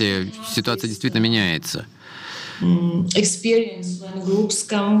десятилетия ситуация действительно меняется.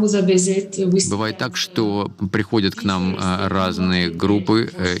 Бывает так, что приходят к нам разные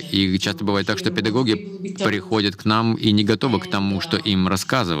группы, и часто бывает так, что педагоги приходят к нам и не готовы к тому, что им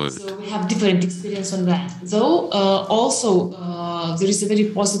рассказывают.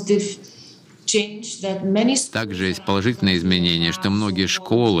 Также есть положительные изменения, что многие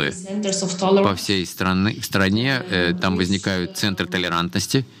школы по всей стране, там возникают центры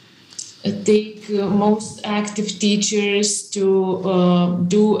толерантности, take most active teachers to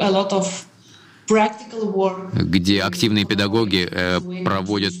do a lot of practical work. Где активные педагоги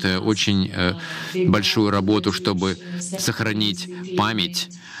проводят очень большую работу, чтобы сохранить память,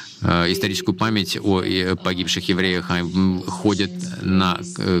 историческую память о погибших евреях, ходят на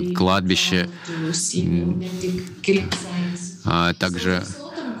кладбище, также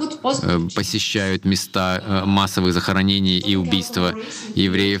посещают места массовых захоронений и убийства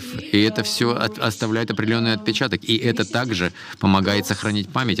евреев. И это все оставляет определенный отпечаток. И это также помогает сохранить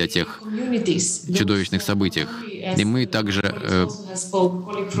память о тех чудовищных событиях. И мы также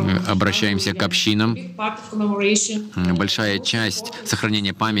обращаемся к общинам. Большая часть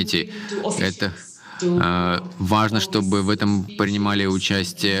сохранения памяти — это важно, чтобы в этом принимали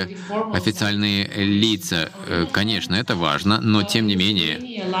участие официальные лица. Конечно, это важно, но тем не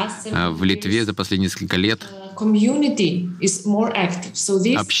менее в Литве за последние несколько лет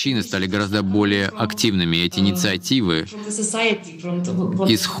общины стали гораздо более активными. Эти инициативы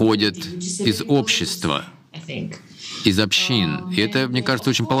исходят из общества. из общин. И это, мне кажется,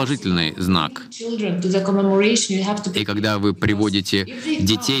 очень положительный знак. И когда вы приводите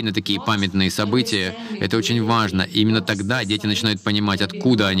детей на такие памятные события, это очень важно. Именно тогда дети начинают понимать,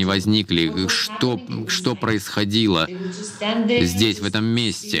 откуда они возникли, что происходило здесь, в этом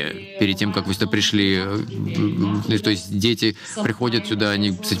месте, перед тем, как вы сюда пришли. То есть дети приходят сюда,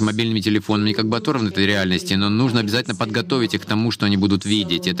 они с этими мобильными телефонами, они как бы оторваны от этой реальности, но нужно обязательно подготовить их к тому, что они будут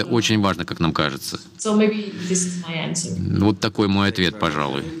видеть. Это очень важно, как нам кажется. Вот такой мой ответ,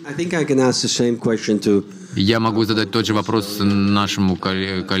 пожалуй. Я могу задать тот же вопрос нашему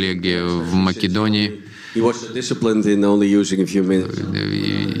коллеге в Македонии.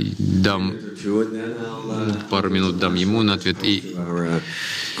 Дам пару минут ему на ответ. И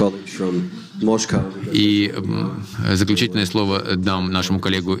заключительное слово дам нашему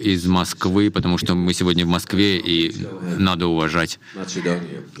коллегу из Москвы, потому что мы сегодня в Москве, и надо уважать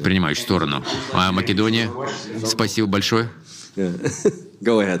принимающую сторону. А Македония? Спасибо большое.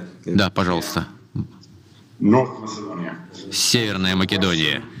 Да, пожалуйста. Северная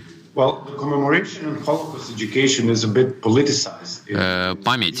Македония.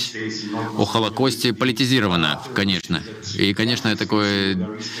 Память о Холокосте политизирована, конечно. И, конечно, это такой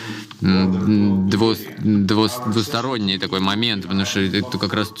двусторонний такой момент, потому что это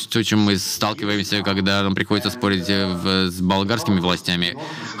как раз то, с чем мы сталкиваемся, когда нам приходится спорить с болгарскими властями.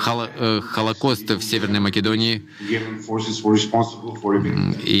 Холокост в Северной Македонии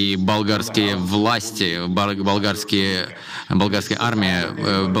и болгарские власти, болгарская армия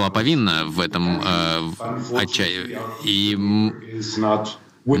была повинна в этом отчаянии. И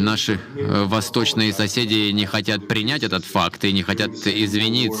наши восточные соседи не хотят принять этот факт и не хотят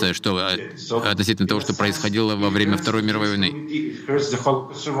извиниться, относительно того, что происходило во время Второй мировой войны.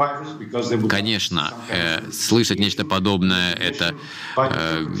 Конечно, слышать нечто подобное — это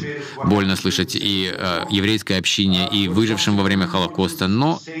больно слышать и еврейской общине, и выжившим во время Холокоста.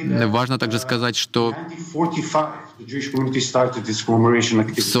 Но важно также сказать, что в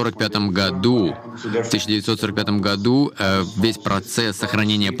 1945 году весь процесс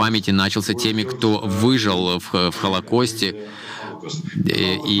сохранения памяти начался теми, кто выжил в Холокосте,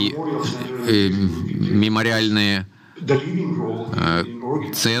 и мемориальные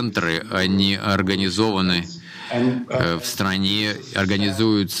центры, они организованы в стране,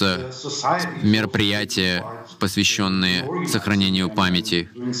 организуются мероприятия, посвященные сохранению памяти.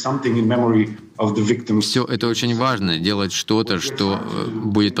 Все это очень важно, делать что-то, что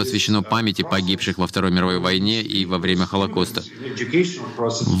будет посвящено памяти погибших во Второй мировой войне и во время Холокоста.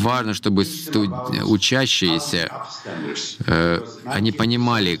 Важно, чтобы учащиеся, они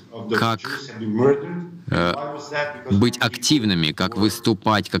понимали, как быть активными, как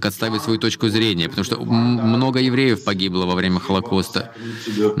выступать, как отстаивать свою точку зрения, потому что много евреев погибло во время Холокоста.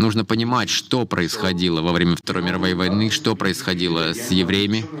 Нужно понимать, что происходило во время Второй мировой войны, что происходило с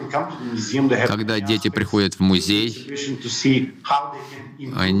евреями. Когда дети приходят в музей,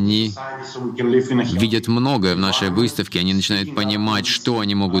 они видят многое в нашей выставке, они начинают понимать, что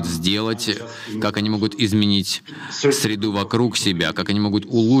они могут сделать, как они могут изменить среду вокруг себя, как они могут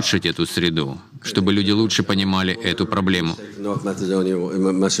улучшить эту среду, чтобы люди лучше понимали эту проблему.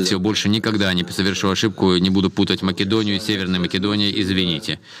 Все, больше никогда не совершу ошибку, не буду путать Македонию и Северной Македонией,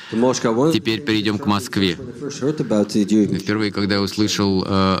 извините. Теперь перейдем к Москве. Впервые, когда я услышал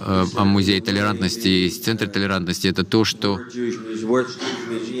о Музее толерантности и Центре толерантности, это то, что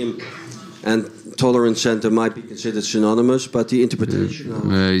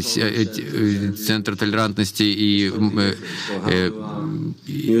Центр толерантности и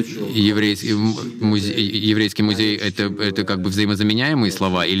Еврейский музей — это как бы взаимозаменяемые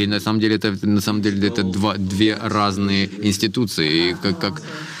слова, или на самом деле это две разные институции?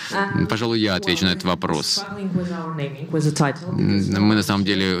 Пожалуй, я отвечу на этот вопрос. Мы, на самом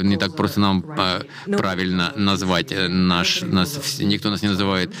деле, не так просто нам правильно назвать никто нас не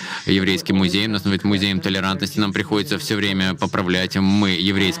называет еврейским музеем, нас называют музеем толерантности. Нам приходится все время поправлять. Мы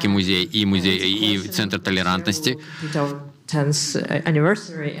еврейский музей и Центр толерантности.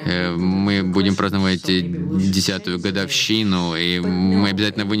 Мы будем праздновать 10-ю годовщину, и мы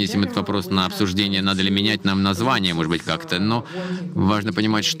обязательно вынесем этот вопрос на обсуждение, надо ли менять нам название, может быть, как-то. Но важно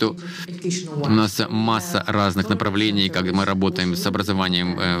понимать, что у нас масса разных направлений, как мы работаем с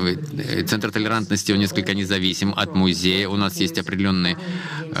образованием. Центр толерантности, он несколько независим от музея. У нас есть определенные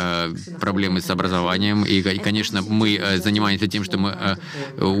проблемы с образованием. И, конечно, мы занимаемся тем, что мы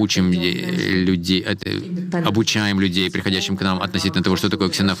учим людей, обучаем людей, приходящих приходящим к нам относительно того, что такое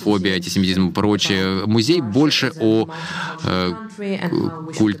ксенофобия, антисемитизм и прочее. Музей больше о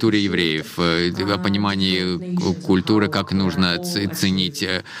культуре евреев, о понимании культуры, как нужно ценить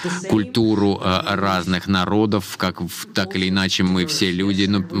культуру разных народов, как так или иначе мы все люди,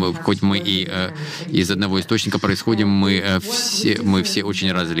 ну, хоть мы и из одного источника происходим, мы все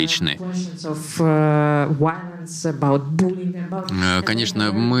очень различны.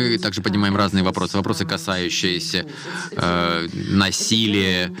 Конечно, мы также поднимаем разные вопросы, касающиеся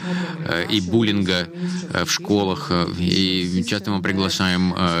насилия и буллинга в школах. И часто мы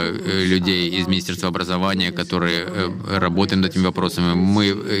приглашаем людей из Министерства образования, которые работают над этими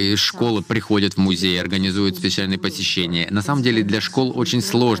вопросами. Школы приходят в музей, организуют специальные посещения. На самом деле для школ очень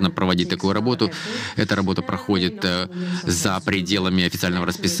сложно проводить такую работу. Эта работа проходит за пределами официального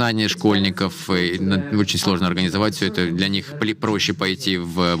расписания школьников. Очень сложно организовать все это. Для них проще пойти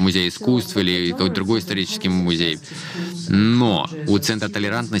в музей искусств или какой-то другой исторический музей. Но у Центра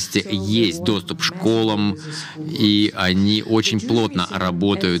толерантности есть доступ к школам, и они очень плотно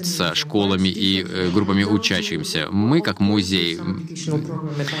работают со школами и группами учащихся. Мы, как музей,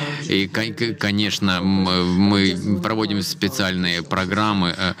 и, конечно, мы проводим специальные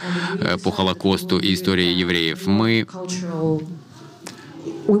программы по Холокосту и истории евреев. Мы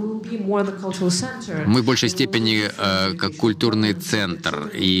в большей степени как культурный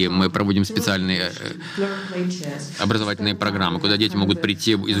центр, и мы проводим специальные образовательные программы, куда дети могут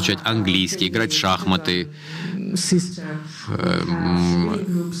прийти, изучать английский, играть в шахматы,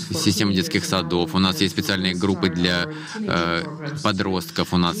 систему детских садов. У нас есть специальные группы для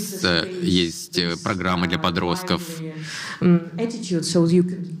подростков, у нас есть программы для подростков. Мы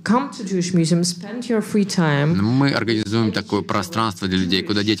организуем такое пространство для людей,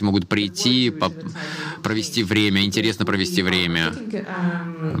 куда дети могут прийти, провести время, интересно провести время.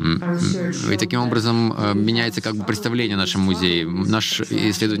 И таким образом меняется как бы представление о нашем музее. Наше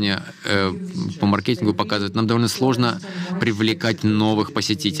исследование по маркетингу показывает, нам довольно сложно привлекать новых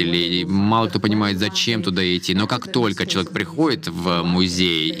посетителей. Мало кто понимает, зачем туда идти. Но как только человек приходит в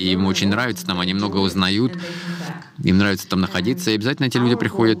музей, и ему очень нравится там, они много узнают, им нравится там находиться, и обязательно эти люди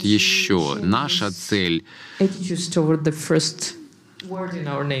приходят еще. Наша цель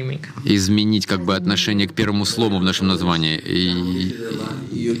изменить как бы отношение к первому слову в нашем названии.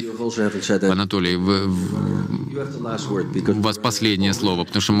 Анатолий, у вас последнее слово,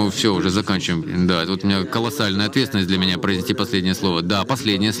 потому что мы все уже заканчиваем. Да, вот у меня колоссальная ответственность для меня произнести последнее слово. Да,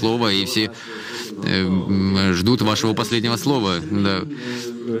 последнее слово, и все ждут вашего последнего слова. Да.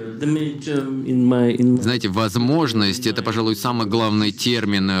 Знаете, возможность — это, пожалуй, самый главный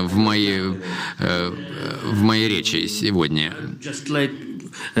термин в моей речи сегодня.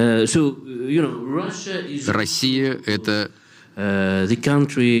 Россия — это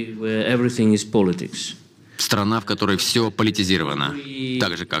страна, в которой все политизировано,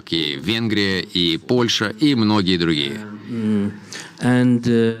 так же, как и Венгрия, и Польша, и многие другие.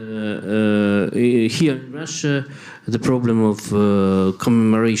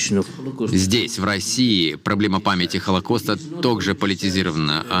 Здесь, в России, проблема памяти Холокоста также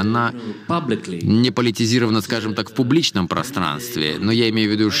политизирована. Она не политизирована, скажем так, в публичном пространстве, но я имею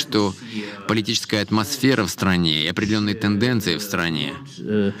в виду, что политическая атмосфера в стране и определенные тенденции в стране,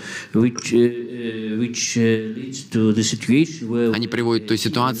 они приводят к той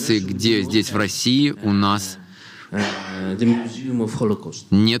ситуации, где здесь, в России, у нас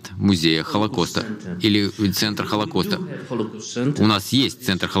нет музея Холокоста или центра Холокоста. У нас есть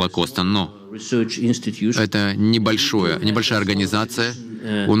центр Холокоста, но это небольшая организация.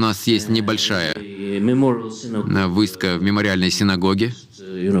 У нас есть небольшая выставка в мемориальной синагоге.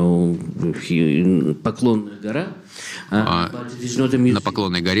 На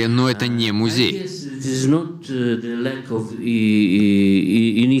Поклонной горе, но это не музей.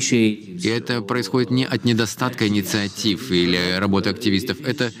 И это происходит не от недостатка инициатив или работы активистов.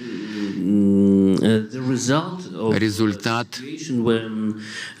 Это результат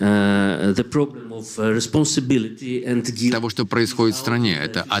того, что происходит в стране.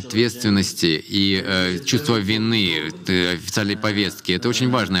 Это ответственности и чувство вины, официальной повестки. Это очень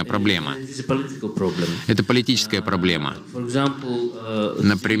важная проблема. Это политическая проблема.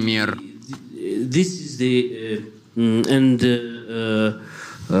 Например,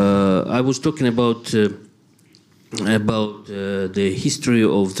 I was talking about the history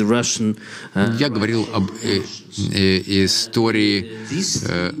of the Russian. Я говорил об истории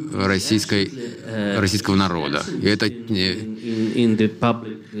российского народа. И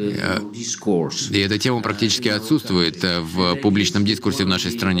эта тема практически отсутствует в публичном дискурсе в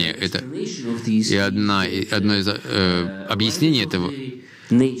нашей стране. И одно из объяснений этого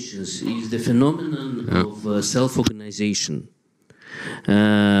nations is the phenomenon of self-organization.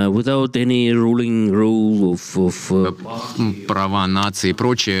 Without any ruling rule of права нации и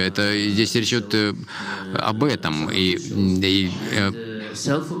прочее, это здесь речь идет об этом. И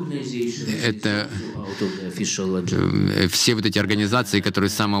это все вот эти организации, которые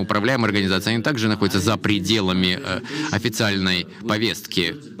самоуправляемые организации, они также находятся за пределами официальной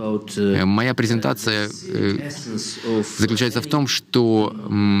повестки. Моя презентация заключается в том, что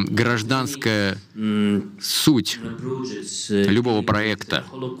гражданская суть любого проекта,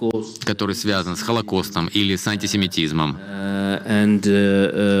 который связан с Холокостом или с антисемитизмом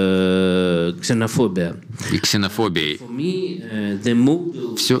и ксенофобией,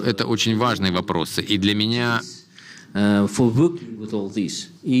 все это очень важные вопросы. И для меня все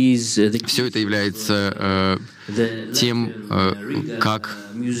это является тем, как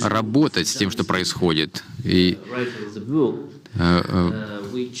работать с тем, что происходит. И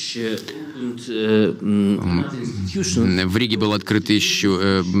в Риге была открыта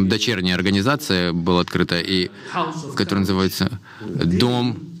еще дочерняя организация, была открыта, которая называется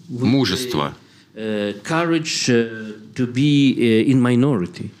 «Дом мужества».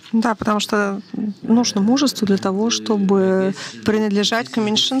 Да, потому что нужно мужество для того, чтобы принадлежать к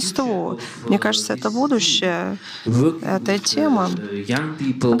меньшинству. Мне кажется, это будущее, это тема.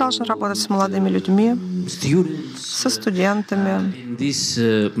 Мы должны работать с молодыми людьми, со студентами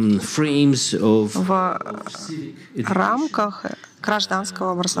в рамках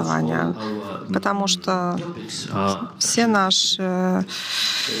гражданского образования, потому что все наши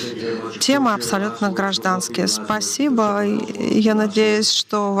темы абсолютно гражданские. Спасибо. Я надеюсь,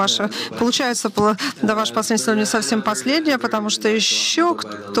 что получается, ваше последнее слово не совсем последнее, потому что еще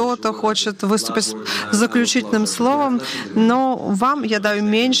кто-то хочет выступить с заключительным словом, но вам я даю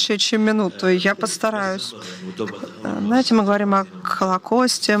меньше, чем минуту, и я постараюсь. Знаете, мы говорим о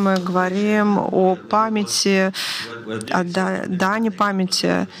Холокосте, мы говорим о памяти, о дани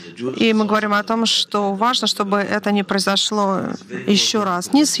памяти. И мы говорим о том, что важно, чтобы это не произошло еще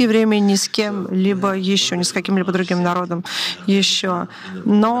раз. Ни с евреями, ни с кем-либо еще, ни с каким-либо другим народом еще.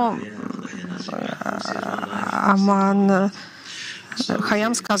 Но Аман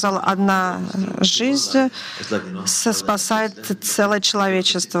Хаям сказал, одна жизнь спасает целое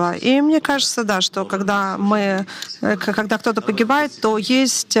человечество. И мне кажется, да, что когда кто-то погибает, то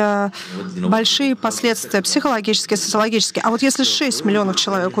есть большие последствия психологические, социологические. А вот если 6 миллионов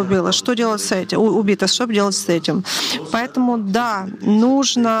человек убито, что делать с этим? Поэтому, да,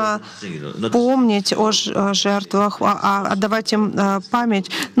 нужно помнить о жертвах, отдавать им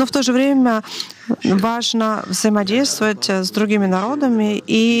память, но в то же время важно взаимодействовать с другими народами,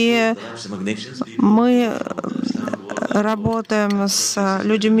 и мы работаем с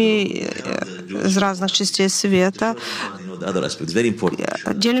людьми из разных частей света,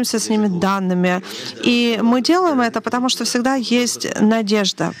 делимся с ними данными. И мы делаем это, потому что всегда есть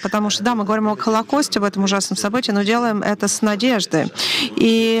надежда. Потому что, да, мы говорим о Холокосте, об этом ужасном событии, но делаем это с надеждой.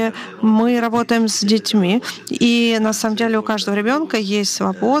 И мы работаем с детьми. И на самом деле у каждого ребенка есть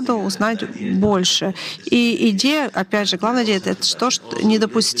свобода узнать больше. И идея, опять же, главная идея — это что не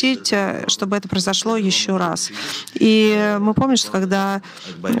допустить, чтобы это произошло еще раз. И мы помним, что когда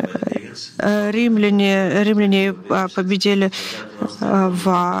римляне победили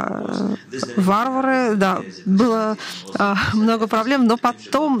варвары, да, было много проблем, но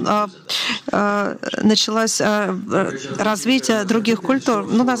потом началось развитие других культур.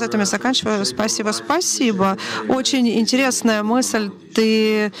 Ну, на этом я заканчиваю. Спасибо. Очень интересная мысль.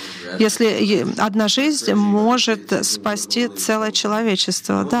 Если одна жизнь может спасти целое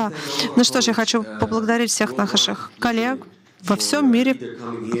человечество, да. Ну что ж, я хочу поблагодарить всех наших коллег во всем мире,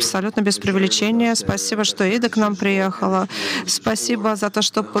 абсолютно без преувеличения. Спасибо, что Ида к нам приехала. Спасибо за то,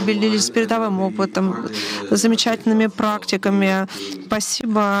 что поделились передовым опытом, замечательными практиками.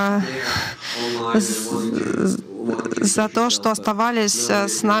 Спасибо за то, что оставались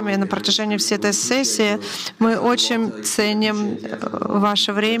с нами на протяжении всей этой сессии. Мы очень ценим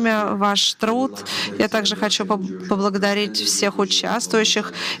ваше время, ваш труд. Я также хочу поблагодарить всех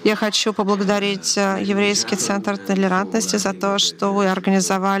участвующих. Я хочу поблагодарить Еврейский центр толерантности за то, что вы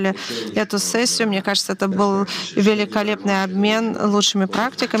организовали эту сессию. Мне кажется, это был великолепный обмен лучшими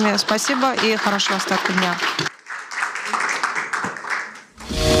практиками. Спасибо и хорошего остатка дня.